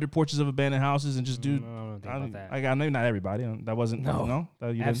houses, under porches of abandoned houses, and just do. I know not everybody. That wasn't. No,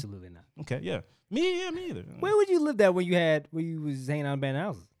 absolutely not. Okay, yeah, me either. Where would you live at when you was hanging out in abandoned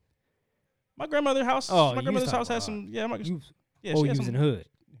houses? My grandmother's house. Oh, my grandmother's house has some. Yeah, you was in the hood.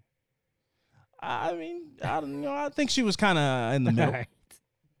 I mean, I think she was kind of in the middle. Right.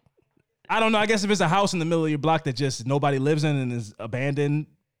 I don't know. I guess if it's a house in the middle of your block that just nobody lives in and is abandoned,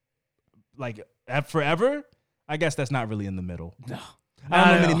 like forever, I guess that's not really in the middle. No. I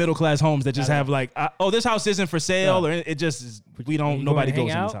don't know many middle class homes that just have like, this house isn't for sale, or it just is. Nobody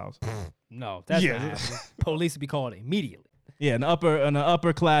goes in this house. No, that's not. Police would be called immediately. Yeah, an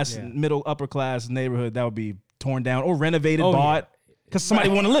upper class, middle upper class neighborhood that would be torn down or renovated, bought. Because somebody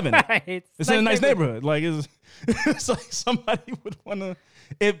want to live in it. Right. It's in a nice neighborhood. Like it's like somebody would want to.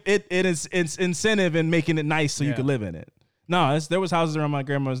 It's incentive in making it nice so you could live in it. No, there was houses around my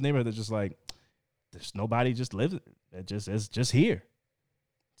grandma's neighborhood that just like there's nobody just lives it. It's just here.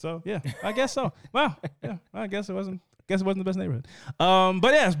 So yeah, I guess so. Wow. Yeah, I guess it wasn't the best neighborhood.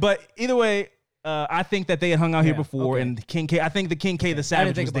 But either way. I think that they had hung out here before, and King K. I think the King K the Savage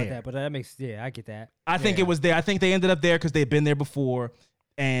was there. I didn't think about that, but that makes I get that. I think it was there. I think they ended up there because they'd been there before,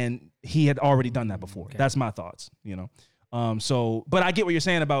 and he had already done that before. Okay. That's my thoughts, but I get what you're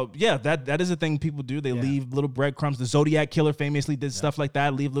saying about that is a thing people do. They leave little breadcrumbs. The Zodiac Killer famously did stuff like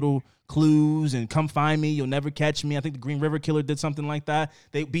that. Leave little clues and come find me. You'll never catch me. I think the Green River Killer did something like that.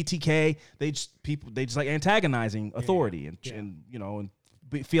 BTK. They just like antagonizing authority and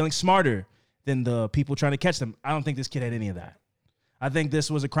feeling smarter than the people trying to catch them. I don't think this kid had any of that. I think this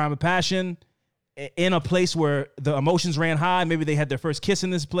was a crime of passion in a place where the emotions ran high. Maybe they had their first kiss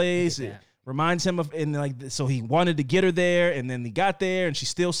in this place. It reminds him of, and so he wanted to get her there, and then he got there, and she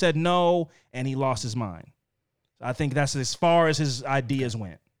still said no, and he lost his mind. I think that's as far as his ideas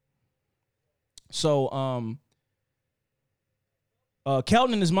went. So,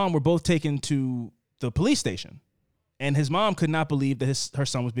 Kelton and his mom were both taken to the police station, and his mom could not believe that her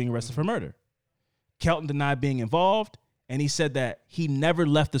son was being arrested for murder. Kelton denied being involved, and he said that he never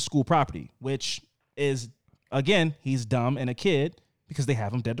left the school property, which is, again, he's dumb and a kid because they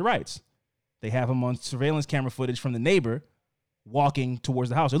have him dead to rights. They have him on surveillance camera footage from the neighbor walking towards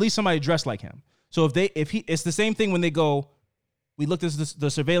the house, or at least somebody dressed like him. So it's the same thing when they go, we looked at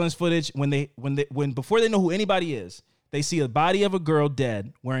the surveillance footage when before they know who anybody is, they see a body of a girl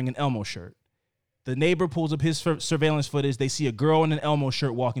dead wearing an Elmo shirt. The neighbor pulls up his surveillance footage. They see a girl in an Elmo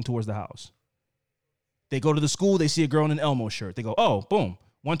shirt walking towards the house. They go to the school. They see a girl in an Elmo shirt. They go, oh, boom.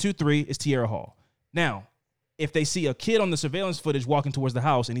 1, 2, 3 is Tierra Hall. Now, if they see a kid on the surveillance footage walking towards the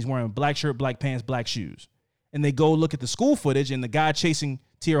house and he's wearing a black shirt, black pants, black shoes, and they go look at the school footage and the guy chasing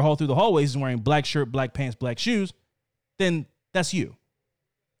Tierra Hall through the hallways is wearing black shirt, black pants, black shoes, then that's you.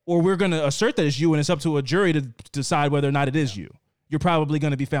 Or we're going to assert that it's you, and it's up to a jury to decide whether or not it is you. You're probably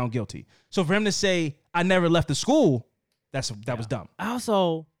going to be found guilty. So for him to say, I never left the school, that was dumb. I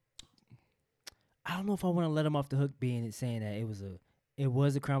don't know if I want to let him off the hook saying that it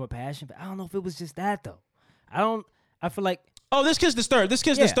was a crime of passion, but I don't know if it was just that though. I feel like, oh, this kid's disturbed.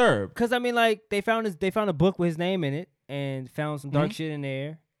 Disturbed. Because I mean, like they found a book with his name in it and found some dark shit in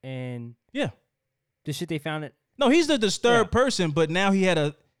there, and the shit they found it. No, he's the disturbed person, but now he had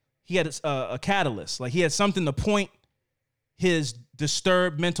a catalyst. Like he had something to point his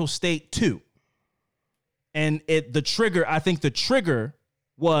disturbed mental state to, and I think the trigger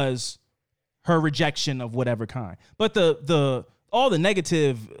was her rejection of whatever kind. But all the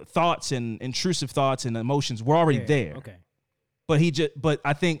negative thoughts and intrusive thoughts and emotions were already there. Okay. But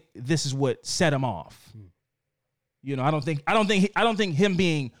I think this is what set him off. You know, I don't think him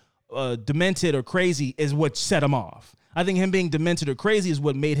being demented or crazy is what set him off. I think him being demented or crazy is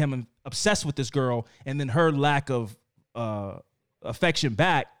what made him obsessed with this girl, and then her lack of affection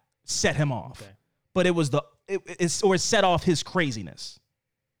back set him off. Okay. But it set off his craziness.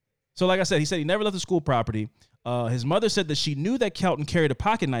 So like I said, he said he never left the school property. His mother said that she knew that Kelton carried a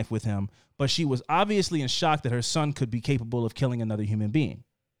pocket knife with him, but she was obviously in shock that her son could be capable of killing another human being.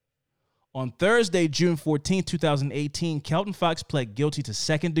 On Thursday, June 14, 2018, Kelton Fox pled guilty to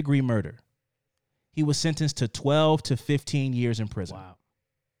second-degree murder. He was sentenced to 12 to 15 years in prison. Wow.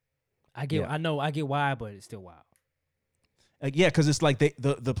 I get why, but it's still wild. Because it's like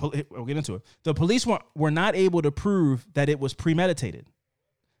we'll get into it. The police were not able to prove that it was premeditated.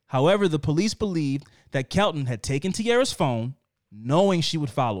 However, the police believed that Kelton had taken Tierra's phone, knowing she would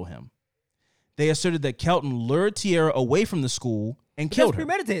follow him. They asserted that Kelton lured Tierra away from the school and killed her. That's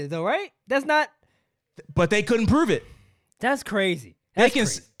premeditated, though, right? That's not. But they couldn't prove it. That's crazy.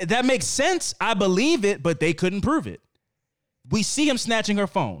 That makes sense. I believe it, but they couldn't prove it. We see him snatching her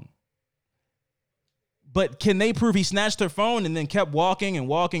phone. But can they prove he snatched her phone and then kept walking and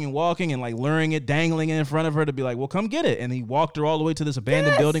walking and walking and like luring it, dangling it in front of her to be like, well, come get it. And he walked her all the way to this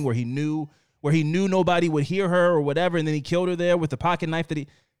abandoned building where he knew nobody would hear her or whatever. And then he killed her there with the pocket knife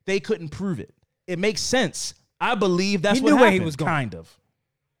they couldn't prove it. It makes sense. I believe that's what happened. Where he was going. Kind of.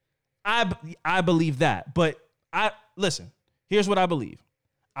 I believe that. But listen, here's what I believe.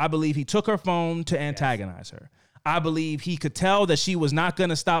 I believe he took her phone to antagonize her. I believe he could tell that she was not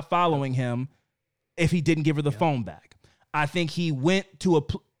going to stop following him if he didn't give her the phone back. I think he went to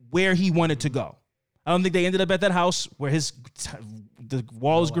where he wanted to go. I don't think they ended up at that house where the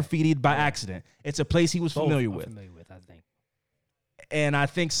wall is graffitied by accident. It's a place he was familiar with. I think. And I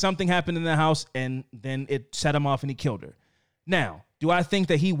think something happened in the house, and then it set him off and he killed her. Now, do I think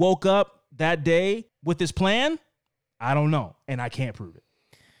that he woke up that day with this plan? I don't know, and I can't prove it.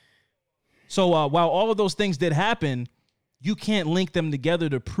 So while all of those things did happen, you can't link them together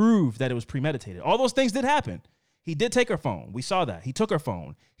to prove that it was premeditated. All those things did happen. He did take her phone. We saw that. He took her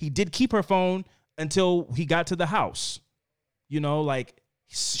phone. He did keep her phone until he got to the house. You know, like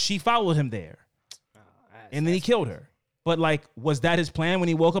she followed him there. And then he killed her. But like, was that his plan when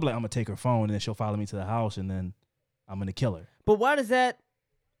he woke up? Like, I'm going to take her phone and then she'll follow me to the house and then I'm going to kill her. But why does that?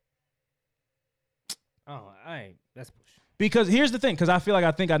 That's bullshit. Because here's the thing, because I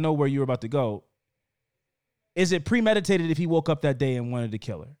think I know where you were about to go. Is it premeditated if he woke up that day and wanted to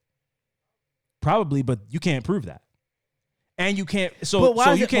kill her? Probably, but you can't prove that. And you can't,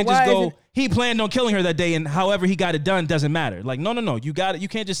 you can't just go, he planned on killing her that day and however he got it done doesn't matter. Like, no. You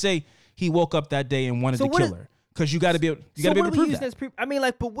can't just say he woke up that day and wanted to kill her. Because you got to be able to prove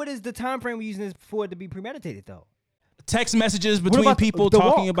that. But what is the time frame we're using this for it to be premeditated, though? Text messages between people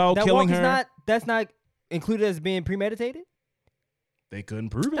talking about killing her. That's not included as being premeditated? They couldn't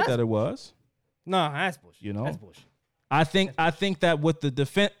prove it that it was. No, that's bullshit. You know, that's bullshit. I think that with the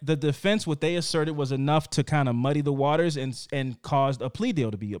defense, what they asserted was enough to kind of muddy the waters and caused a plea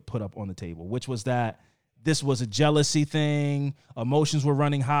deal to be put up on the table, which was that this was a jealousy thing. Emotions were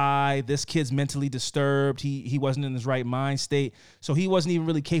running high. This kid's mentally disturbed. He wasn't in his right mind state. So he wasn't even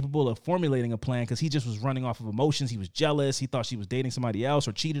really capable of formulating a plan because he just was running off of emotions. He was jealous. He thought she was dating somebody else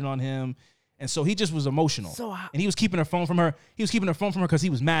or cheated on him. And so he just was emotional. And he was keeping her phone from her. He was keeping her phone from her because he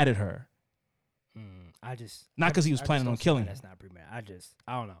was mad at her. Not because he was planning on killing her. That's not premeditated.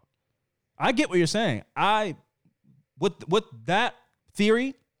 I don't know. I get what you're saying. With that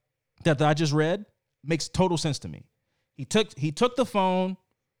theory that I just read makes total sense to me. He took the phone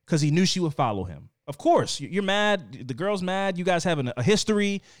because he knew she would follow him. Of course, you're mad. The girl's mad. You guys have a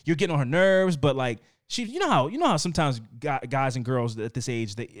history. You're getting on her nerves, but like you know how sometimes guys and girls at this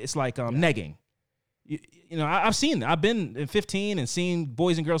age, it's like negging. You know, I've seen that. I've been in 15 and seen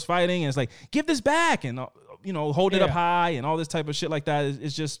boys and girls fighting, and it's like, give this back, and hold it up high and all this type of shit like that.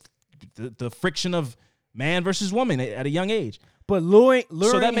 It's just the friction of man versus woman at a young age. But luring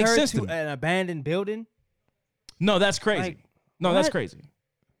so that makes her sense to an abandoned building? No, that's crazy. Like, no, that's crazy.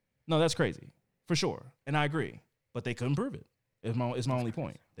 No, that's crazy. For sure. And I agree. But they couldn't prove it. It's my only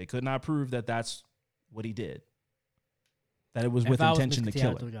point. They could not prove that that's what he did. That it was with intention to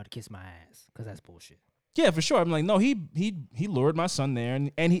kill her. I told y'all to kiss my ass because that's bullshit. Yeah, for sure. I'm like, no, he lured my son there.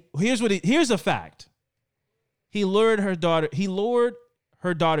 And here's a fact. He lured her daughter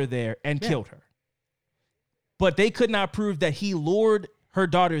there and killed her. But they could not prove that he lured her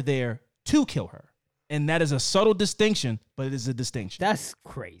daughter there to kill her. And that is a subtle distinction, but it is a distinction. That's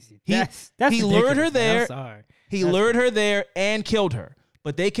crazy. He lured her there. He lured her there and killed her.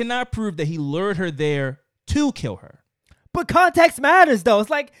 But they cannot prove that he lured her there to kill her. But context matters, though. It's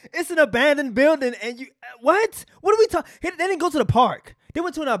like, it's an abandoned building, and you... What? What are we talking... They didn't go to the park. They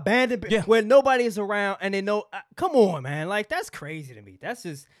went to an abandoned building where nobody is around, and they know... come on, man. Like, that's crazy to me. That's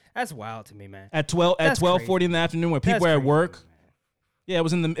wild to me, man. At 12:40 in the afternoon where people are at work. Man. Yeah,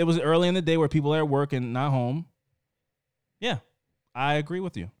 it was early in the day where people are at work and not home. Yeah, I agree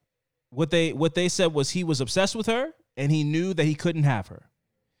with you. What they said was he was obsessed with her, and he knew that he couldn't have her.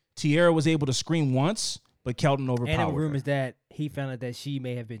 Tiara was able to scream once, but Kelton overpowered her. And the rumors that he found out that she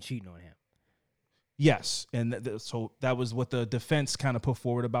may have been cheating on him. Yes, and so that was what the defense kind of put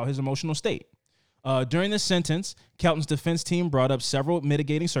forward about his emotional state. During this sentence, Kelton's defense team brought up several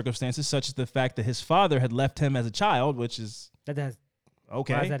mitigating circumstances, such as the fact that his father had left him as a child, which is...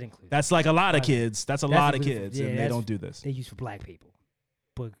 Okay. Why does that include? That's like a lot of kids. That's a lot of kids, and they don't do this. They use for black people.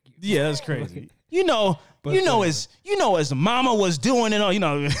 But yeah, that's crazy. As mama was doing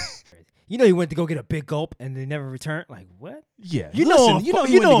it, he went to go get a big gulp and they never returned. Like what? Yeah.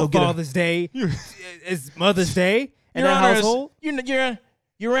 On Father's Day, it's Mother's Day in that household.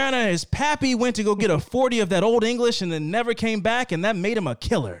 Your Honor, his pappy went to go get a 40 of that old English and then never came back, and that made him a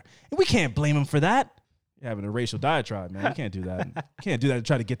killer. And we can't blame him for that. You're having a racial diatribe, man. You can't do that. You can't do that to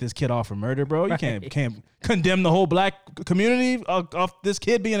try to get this kid off for murder, bro. You can't condemn the whole black community off this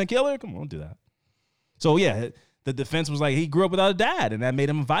kid being a killer. Come on, don't do that. So, yeah, the defense was like he grew up without a dad, and that made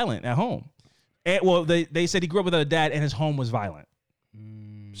him violent at home. And, they said he grew up without a dad, and his home was violent.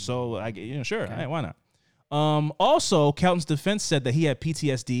 So, sure. Okay. Hey, why not? Also, Kelton's defense said that he had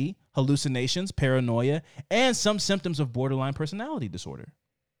PTSD, hallucinations, paranoia, and some symptoms of borderline personality disorder.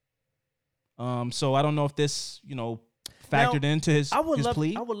 So I don't know if this, factored into his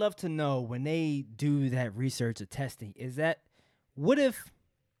plea. I would love to know when they do that research or testing, what if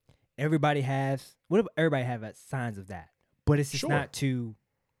everybody have signs of that, but it's just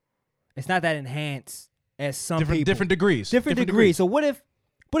it's not that enhanced as some people. Different degrees. Different degrees. So what if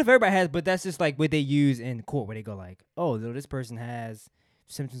everybody has, but that's just like what they use in court where they go like, oh, this person has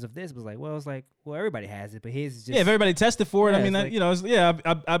symptoms of this, was like, well, everybody has it, but his is just if everybody tested for it. I mean,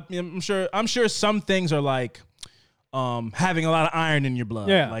 I'm sure some things are like having a lot of iron in your blood.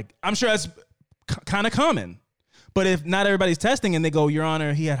 Yeah, like I'm sure that's kind of common. But if not everybody's testing and they go, Your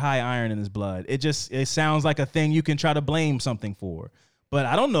Honor, he had high iron in his blood, it sounds like a thing you can try to blame something for. But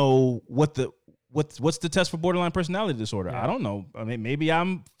I don't know what's the test for borderline personality disorder? Yeah. I don't know. I mean, maybe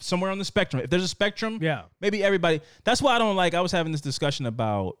I'm somewhere on the spectrum. If there's a spectrum, maybe everybody. That's why I don't like. I was having this discussion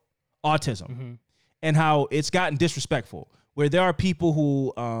about autism and how it's gotten disrespectful, where there are people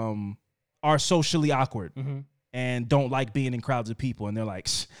who are socially awkward and don't like being in crowds of people, and they're like,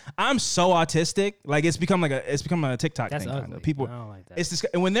 "I'm so autistic." Like it's become a TikTok That's thing. Ugly. Kind of. People, I don't like that. It's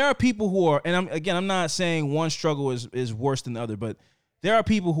and when there are people who are, and I'm not saying one struggle is worse than the other, but there are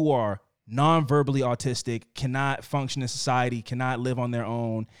people who are non-verbally autistic, cannot function in society, cannot live on their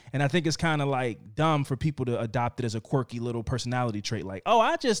own. And I think it's kind of like dumb for people to adopt it as a quirky little personality trait. Like, oh,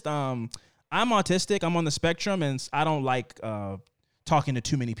 I'm autistic, I'm on the spectrum, and I don't like talking to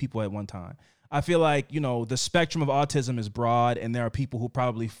too many people at one time. I feel like, the spectrum of autism is broad, and there are people who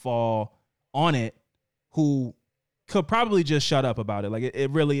probably fall on it who could probably just shut up about it. Like,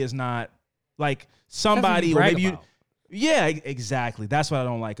 it really is not like somebody, or maybe you... Yeah, exactly. That's what I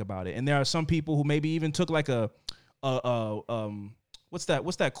don't like about it. And there are some people who maybe even took like a what's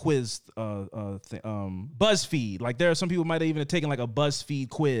that quiz thing? BuzzFeed. Like there are some people might have even taken like a BuzzFeed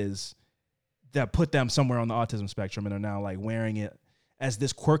quiz that put them somewhere on the autism spectrum and are now like wearing it as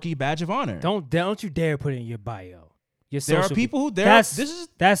this quirky badge of honor. Don't you dare put it in your bio. There are people who there are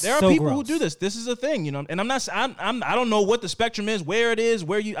people who do this. This is a thing, you know. And I don't know what the spectrum is, where it is,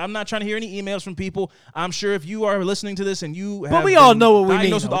 I'm not trying to hear any emails from people. I'm sure if you are listening to this and you have, but we all know what we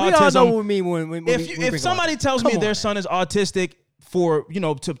mean. We all know what we mean when if somebody tells me their son is autistic for, you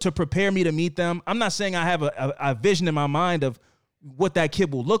know, to prepare me to meet them, I'm not saying I have a vision in my mind of what that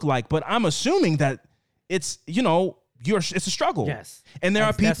kid will look like, but I'm assuming that it's, you know, it's a struggle. Yes. And there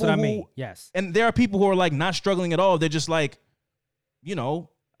are people that's what I mean. Yes. And there are people who are like not struggling at all. They're just like, you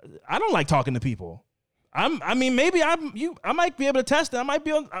know, I don't like talking to people. I might be able to test it. I might be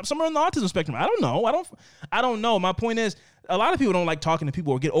somewhere on the autism spectrum. I don't know. I don't know. My point is, a lot of people don't like talking to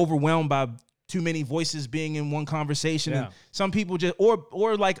people or get overwhelmed by too many voices being in one conversation. Yeah. And some people just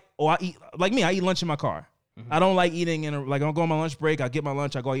I eat lunch in my car. Mm-hmm. I don't like eating I'll go on my lunch break. I get my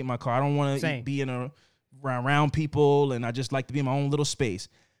lunch. I go eat in my car. I don't want to be around people, and I just like to be in my own little space.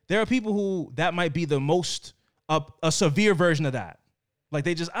 There are people who that might be the most a severe version of that. Like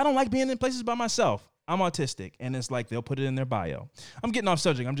I don't like being in places by myself. I'm autistic, and it's like they'll put it in their bio. I'm getting off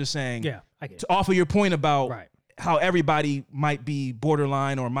subject. I'm just saying to offer your point about how everybody might be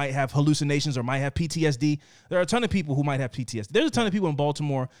borderline or might have hallucinations or might have PTSD. There are a ton of people who might have PTSD. There's a ton of people in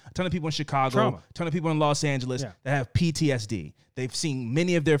Baltimore, a ton of people in Chicago, a ton of people in Los Angeles that have PTSD. They've seen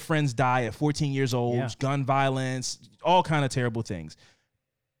many of their friends die at 14 years old, gun violence, all kind of terrible things.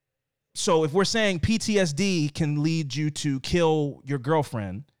 So if we're saying PTSD can lead you to kill your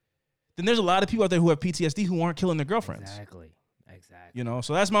girlfriend, then there's a lot of people out there who have PTSD who aren't killing their girlfriends. Exactly. You know,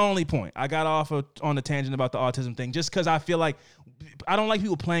 so that's my only point. I got off on a tangent about the autism thing just because I feel like I don't like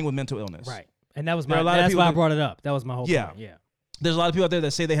people playing with mental illness. Right. And that's why I brought it up. That was my whole point. Yeah. There's a lot of people out there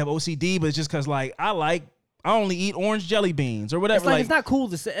that say they have OCD, but it's just because like I only eat orange jelly beans or whatever. It's not cool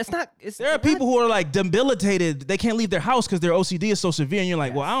to say. There are people who are like debilitated. They can't leave their house because their OCD is so severe. And you're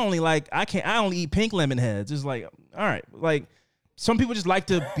like, well, I only eat pink lemon heads. It's like, all right. Like some people just like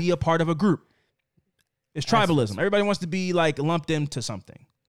to be a part of a group. It's tribalism. Everybody wants to be like lumped into something.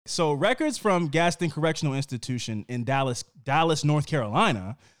 So records from Gaston Correctional Institution in Dallas, North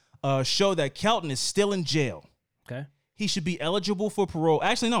Carolina, show that Kelton is still in jail. Okay. He should be eligible for parole.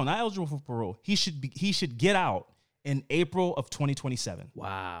 Actually, no, not eligible for parole. He should get out in April of 2027.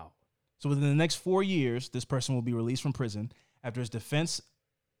 Wow. So within the next 4 years, this person will be released from prison after his defense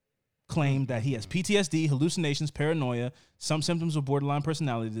claimed that he has PTSD, hallucinations, paranoia, some symptoms of borderline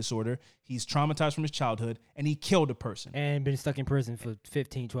personality disorder. He's traumatized from his childhood, and he killed a person. And been stuck in prison for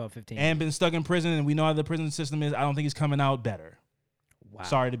 15 years. And been stuck in prison, and we know how the prison system is. I don't think he's coming out better. Wow.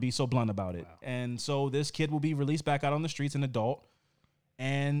 Sorry to be so blunt about it. Wow. And so this kid will be released back out on the streets, an adult.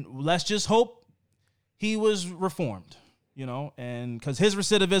 And let's just hope he was reformed, you know, and because his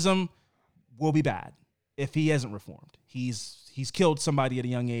recidivism will be bad if he hasn't reformed. He's killed somebody at a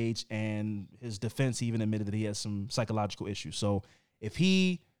young age, and his defense even admitted that he has some psychological issues. So if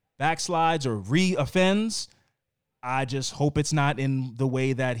he backslides or re-offends, I just hope it's not in the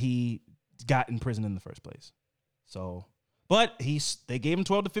way that he got in prison in the first place. So, but they gave him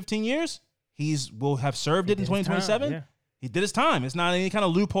 12 to 15 years. Will have served it in 2027. Yeah. He did his time. It's not any kind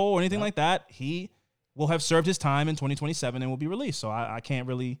of loophole or anything like that. He will have served his time in 2027 and will be released. So I can't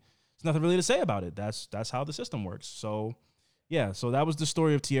really. There's nothing really to say about it. That's how the system works. So, yeah. So that was the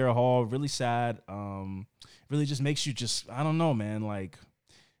story of Tierra Hall. Really sad. Really just makes you I don't know, man. Like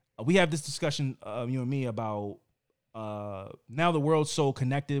we have this discussion, you and me, about now the world's so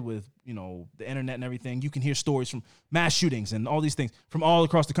connected with, you know, the internet and everything. You can hear stories from mass shootings and all these things from all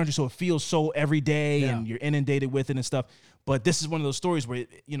across the country. So it feels so every day and you're inundated with it and stuff. But this is one of those stories where,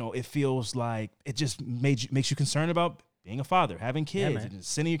 it feels like it just makes you concerned about being a father, having kids, and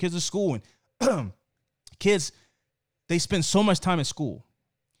sending your kids to school. And kids, they spend so much time at school,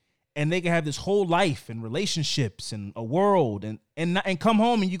 and they can have this whole life and relationships and a world, and come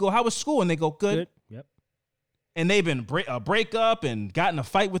home and you go, how was school? And they go, good. Yep. And they've been break up and got in a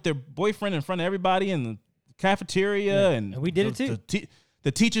fight with their boyfriend in front of everybody in the cafeteria, and we did it too.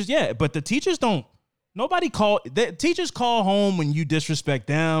 The teachers, but the teachers don't. The teachers call home when you disrespect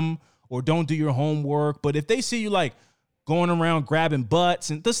them or don't do your homework. But if they see you like going around grabbing butts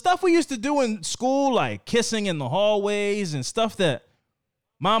and the stuff we used to do in school, like kissing in the hallways and stuff that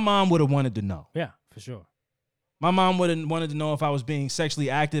my mom would have wanted to know. Yeah, for sure. My mom would have wanted to know if I was being sexually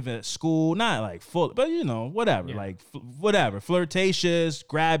active at school, not like full, but whatever, whatever, flirtatious,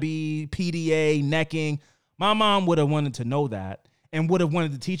 grabby, PDA, necking. My mom would have wanted to know that and would have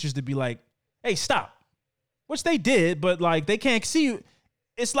wanted the teachers to be like, hey, stop. which they did, but like they can't see you.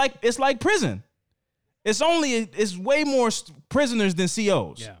 It's like prison. It's way more prisoners than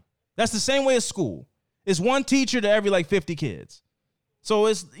COs. Yeah. That's the same way as school. It's one teacher to every like 50 kids. So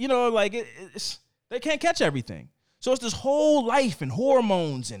it's, like it's they can't catch everything. So it's this whole life and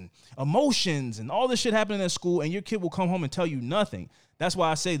hormones and emotions and all this shit happening at school, and your kid will come home and tell you nothing. That's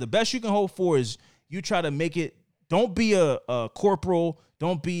why I say the best you can hope for is you try to make it. Don't be a corporal.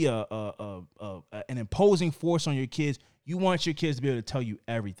 Don't be an imposing force on your kids. You want your kids to be able to tell you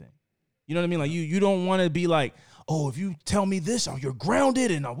everything. You know what I mean? Like you don't want to be like, oh, if you tell me this, you're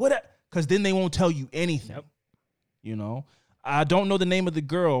grounded and what? Because then they won't tell you anything. Yep. I don't know the name of the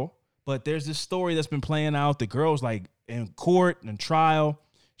girl, but there's this story that's been playing out. The girl's like in court and trial.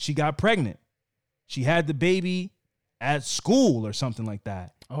 She got pregnant. She had the baby at school or something like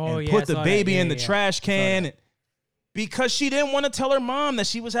that. Oh, and put the baby in the trash can because she didn't want to tell her mom that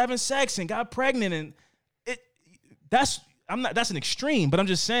she was having sex and got pregnant. And that's an extreme, but I'm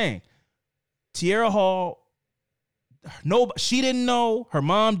just saying, Tierra Hall, she didn't know, her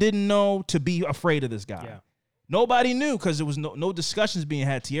mom didn't know to be afraid of this guy. Yeah. Nobody knew because there was no discussions being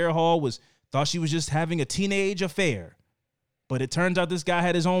had. Tierra Hall thought she was just having a teenage affair. But it turns out this guy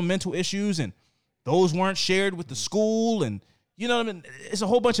had his own mental issues, and those weren't shared with the school. And you know what I mean? It's a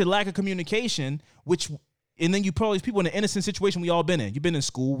whole bunch of lack of communication, and then you put all these people in an innocent situation we all been in. You've been in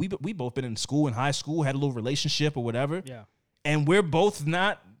school. We both been in school, in high school, had a little relationship or whatever. Yeah. And we're both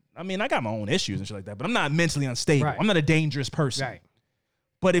not, I got my own issues and shit like that, but I'm not mentally unstable. Right. I'm not a dangerous person. Right.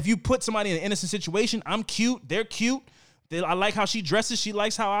 But if you put somebody in an innocent situation, I'm cute. They're cute. I like how she dresses. She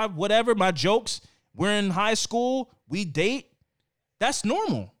likes how whatever, my jokes. We're in high school. We date. That's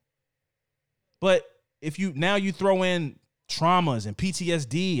normal. But if you throw in traumas and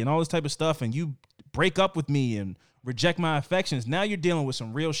PTSD and all this type of stuff, and you break up with me and reject my affections, now you're dealing with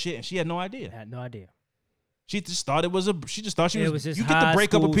some real shit, and she had no idea. She just thought it was just you get to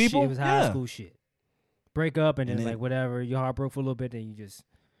break up with people. It was high school shit. Break up and then like whatever, your heart broke for a little bit, then you just.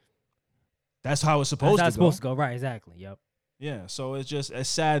 That's how it's supposed to go. That's supposed to go, right? Exactly. Yep. Yeah, so it's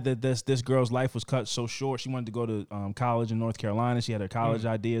sad that this girl's life was cut so short. She wanted to go to college in North Carolina. She had her college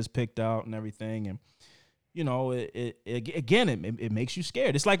ideas picked out and everything, and it makes you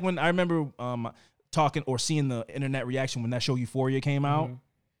scared. It's like when I remember talking or seeing the internet reaction when that show Euphoria came out,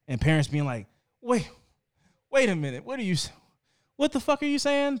 and parents being like, "Wait a minute, what the fuck are you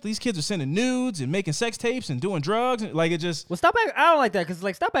saying? These kids are sending nudes and making sex tapes and doing drugs, like it just." Well, stop acting. I don't like that because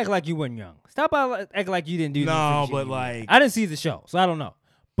stop acting like you weren't young. Stop acting like you didn't do. No, but like I didn't see the show, so I don't know.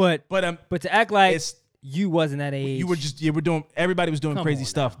 But to act like you wasn't that age, you were doing. Everybody was doing crazy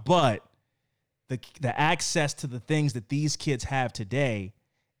stuff, but the access to the things that these kids have today,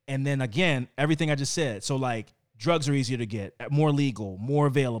 and then again everything I just said. So like. Drugs are easier to get, more legal, more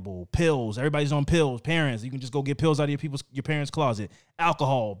available. Pills, everybody's on pills. Parents, you can just go get pills out of your parents' closet.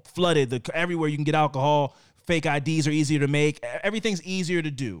 Alcohol, flooded, everywhere you can get alcohol. Fake IDs are easier to make. Everything's easier to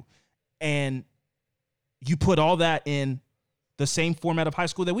do. And you put all that in the same format of high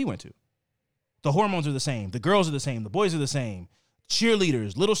school that we went to. The hormones are the same. The girls are the same. The boys are the same.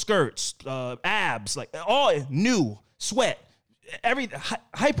 Cheerleaders, little skirts, abs, like all new, sweat.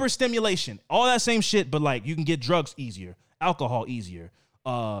 Hyper stimulation, all that same shit, but like you can get drugs easier, alcohol easier,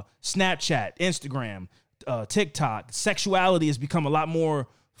 Snapchat, Instagram, TikTok. Sexuality has become a lot more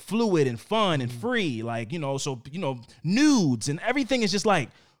fluid and fun and free, like so nudes and everything is just like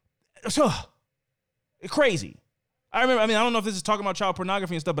crazy. I remember, I don't know if this is talking about child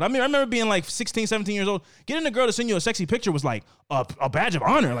pornography and stuff, but I remember being like 16, 17 years old, getting a girl to send you a sexy picture was like a badge of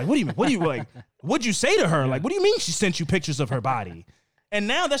honor. Like, what do you like, what'd you say to her? Like, what do you mean she sent you pictures of her body? And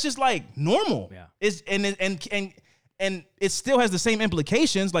now that's just like normal. Yeah. And it still has the same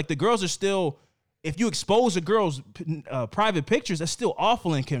implications. Like the girls are still, if you expose a girl's private pictures, that's still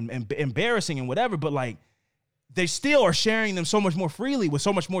awful and embarrassing and whatever, but like they still are sharing them so much more freely with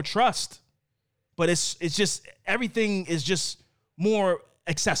so much more trust. But it's just, everything is just more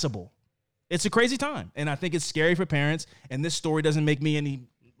accessible. It's a crazy time. And I think it's scary for parents. And this story doesn't make me any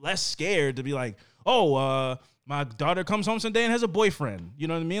less scared to be like, my daughter comes home someday and has a boyfriend. You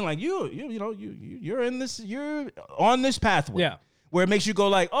know what I mean? Like you're on this pathway. Yeah. Where it makes you go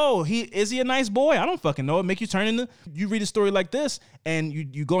like, is he a nice boy? I don't fucking know. It makes you turn into, you read a story like this and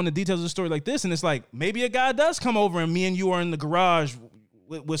you go into details of the story like this. And it's like, maybe a guy does come over and me and you are in the garage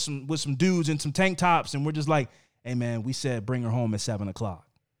with some dudes in some tank tops, and we're just like, hey man, we said bring her home at 7:00,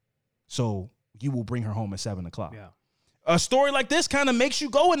 so you will bring her home at 7:00. Yeah, a story like this kind of makes you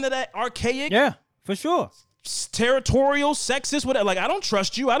go into that archaic, yeah, for sure, territorial, sexist, whatever. Like I don't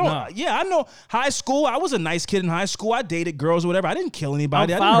trust you. I don't. No. Yeah, I know. High school, I was a nice kid in high school. I dated girls or whatever. I didn't kill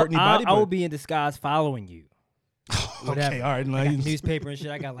anybody. I didn't hurt anybody. I will be in disguise following you. whatever. Okay, all right. I got newspaper and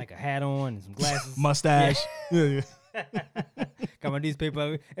shit. I got like a hat on and some glasses. Mustache. Yeah. Got my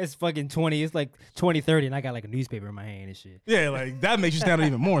newspaper. It's fucking 20. It's like 20:30, and I got like a newspaper in my hand and shit. Yeah, like that makes you stand out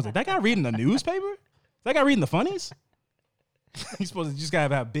even more. It's like, that guy reading the newspaper? That guy reading the funnies? You're supposed to just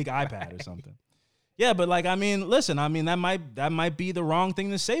gotta have a big iPad or something. Yeah, but like, I mean, listen, I mean, that might be the wrong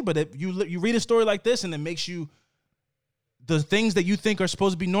thing to say, but if you read a story like this and it makes you, the things that you think are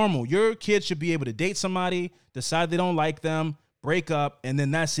supposed to be normal, your kid should be able to date somebody, decide they don't like them, break up, and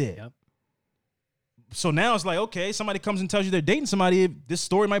then that's it. Yep. So now it's like, okay, somebody comes and tells you they're dating somebody, this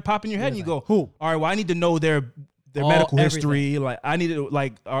story might pop in your head, and you go, who? All right, well, I need to know their medical history. Like, I need to,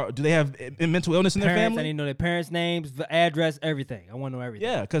 like, do they have mental illness in their family? I need to know their parents' names, the address, everything. I want to know everything.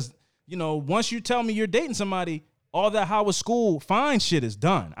 Yeah, because, once you tell me you're dating somebody, all that Howard School fine shit is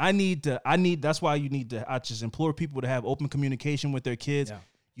done. That's why I just implore people to have open communication with their kids.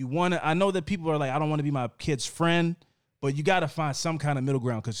 Yeah. I know that people are like, I don't want to be my kid's friend, but you got to find some kind of middle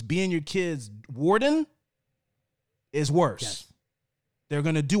ground, because being your kid's warden is worse. Yes. They're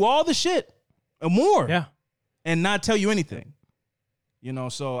going to do all the shit and more. Yeah. And not tell you anything.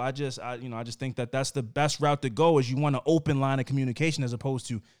 So I just think that that's the best route to go, is you want an open line of communication as opposed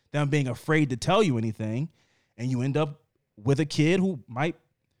to them being afraid to tell you anything. And you end up with a kid who might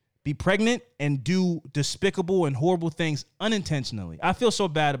be pregnant and do despicable and horrible things unintentionally. I feel so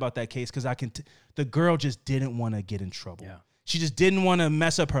bad about that case, because the girl just didn't want to get in trouble. Yeah. She just didn't want to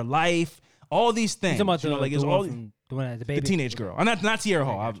mess up her life. All these things. The teenage girl. I'm not Tierra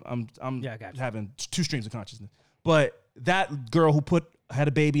Hall. I'm having two streams of consciousness. But that girl who had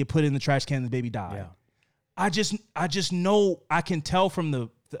a baby and put it in the trash can and the baby died. Yeah. I just know, I can tell from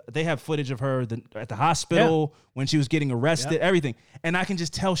they have footage of her at the hospital when she was getting arrested, everything. And I can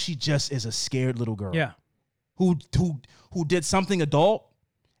just tell she just is a scared little girl. Yeah. Who did something adult,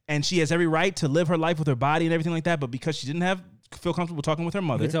 and she has every right to live her life with her body and everything like that. But because she didn't feel comfortable talking with her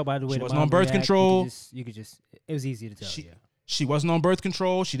mother, you can tell by the way she wasn't on birth control. It was easy to tell. She wasn't on birth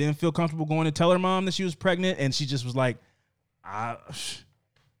control. She didn't feel comfortable going to tell her mom that she was pregnant, and she just was like,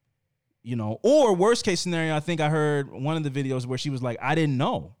 or worst case scenario, I think I heard one of the videos where she was like, I didn't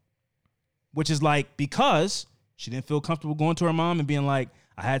know, which is like, because she didn't feel comfortable going to her mom and being like,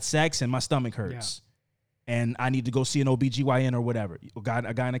 I had sex and my stomach hurts and I need to go see an OBGYN or whatever, a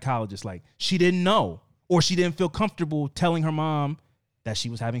gynecologist. Like, she didn't know, or she didn't feel comfortable telling her mom that she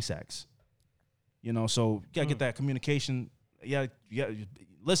was having sex. So you gotta get that communication. Yeah.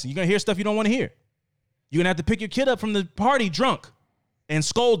 Listen, you're gonna hear stuff you don't want to hear. You're gonna have to pick your kid up from the party drunk and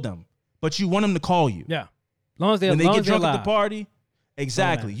scold them. But you want them to call you. Yeah. When they get drunk at the party,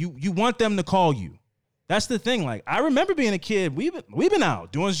 exactly. You want them to call you. That's the thing. Like, I remember being a kid, we've been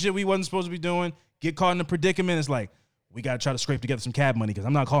out doing shit we wasn't supposed to be doing, get caught in a predicament. It's like, we got to try to scrape together some cab money, because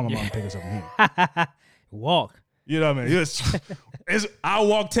I'm not calling my mom to pick us up from here. Walk. You know what I mean? I'll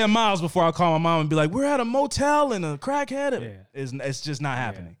walk 10 miles before I call my mom and be like, we're at a motel and a crackhead. Yeah. It's just not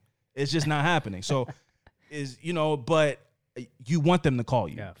happening. Yeah. It's just not happening. So, but you want them to call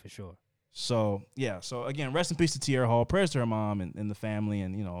you. Yeah, for sure. So, So, again, rest in peace to Tierra Hall. Prayers to her mom and the family.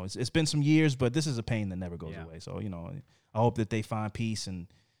 And, it's been some years, but this is a pain that never goes away. So, I hope that they find peace and,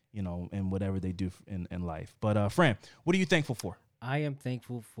 and whatever they do in life. But, Fran, what are you thankful for? I am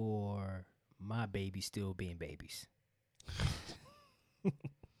thankful for my babies still being babies.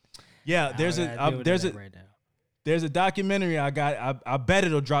 Yeah, there's a documentary I got. I bet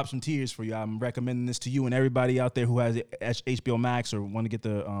it'll drop some tears for you. I'm recommending this to you and everybody out there who has HBO Max or want to get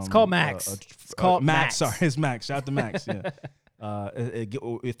the. It's called Max. It's called Max. Sorry, it's Max. Shout out to Max. Yeah.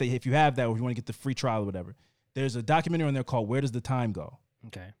 If you have that, or if you want to get the free trial or whatever, there's a documentary on there called "Where Does the Time Go?"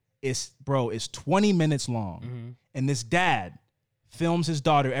 Okay. It's 20 minutes long, and this dad films his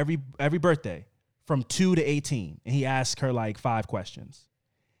daughter every birthday from 2 to 18, and he asks her like 5 questions,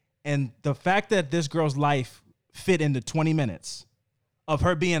 and the fact that this girl's life fit into 20 minutes of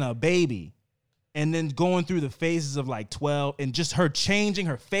her being a baby and then going through the phases of like 12 and just her changing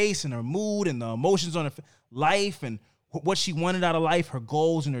her face and her mood and the emotions on her life and what she wanted out of life, her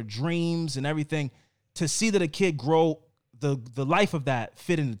goals and her dreams and everything, to see that a kid grow the life of that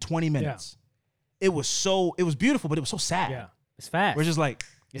fit into 20 minutes. Yeah. It was beautiful, but it was so sad. Yeah. It's fast. We're just like,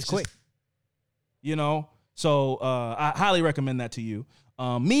 it's quick. So I highly recommend that to you.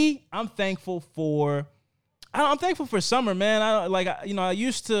 I'm thankful for summer, man. I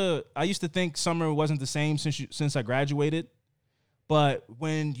used to think summer wasn't the same since I graduated. But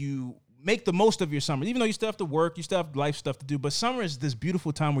when you make the most of your summer, even though you still have to work, you still have life stuff to do, but summer is this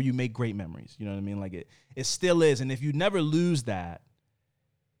beautiful time where you make great memories. You know what I mean? Like it still is. And if you never lose that,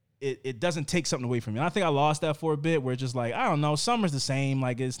 it doesn't take something away from you. And I think I lost that for a bit, where it's just like, I don't know, summer's the same.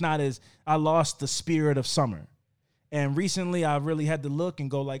 Like, it's not as, I lost the spirit of summer. And recently I really had to look and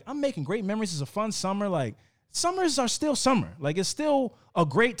go like, I'm making great memories. It's a fun summer. Like summers are still summer. Like it's still a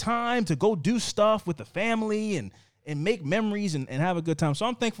great time to go do stuff with the family and make memories and have a good time. So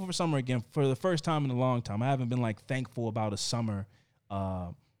I'm thankful for summer again for the first time in a long time. I haven't been like thankful about a summer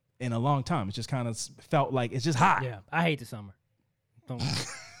in a long time. It just kind of felt like it's just hot. Yeah, I hate the summer.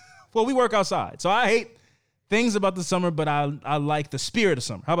 Well, we work outside. So I hate things about the summer, but I like the spirit of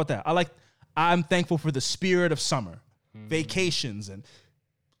summer. How about that? I'm thankful for the spirit of summer, vacations and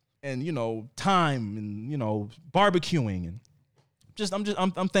time and barbecuing and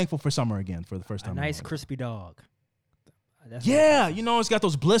I'm thankful for summer again for the first time. A nice crispy dog. It's got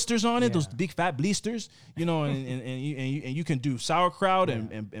those blisters on it, those big fat blisters, and you can do sauerkraut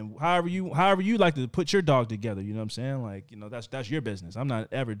and however you like to put your dog together. You know what I'm saying? Like, that's your business. I'm not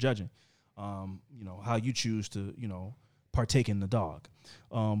ever judging, how you choose to, partake in the dog.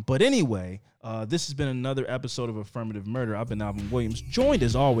 But anyway, this has been another episode of Affirmative Murder. I've been Alvin Williams, joined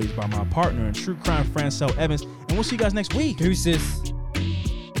as always by my partner in true crime, Francel Evans, and we'll see you guys next week. Deuces.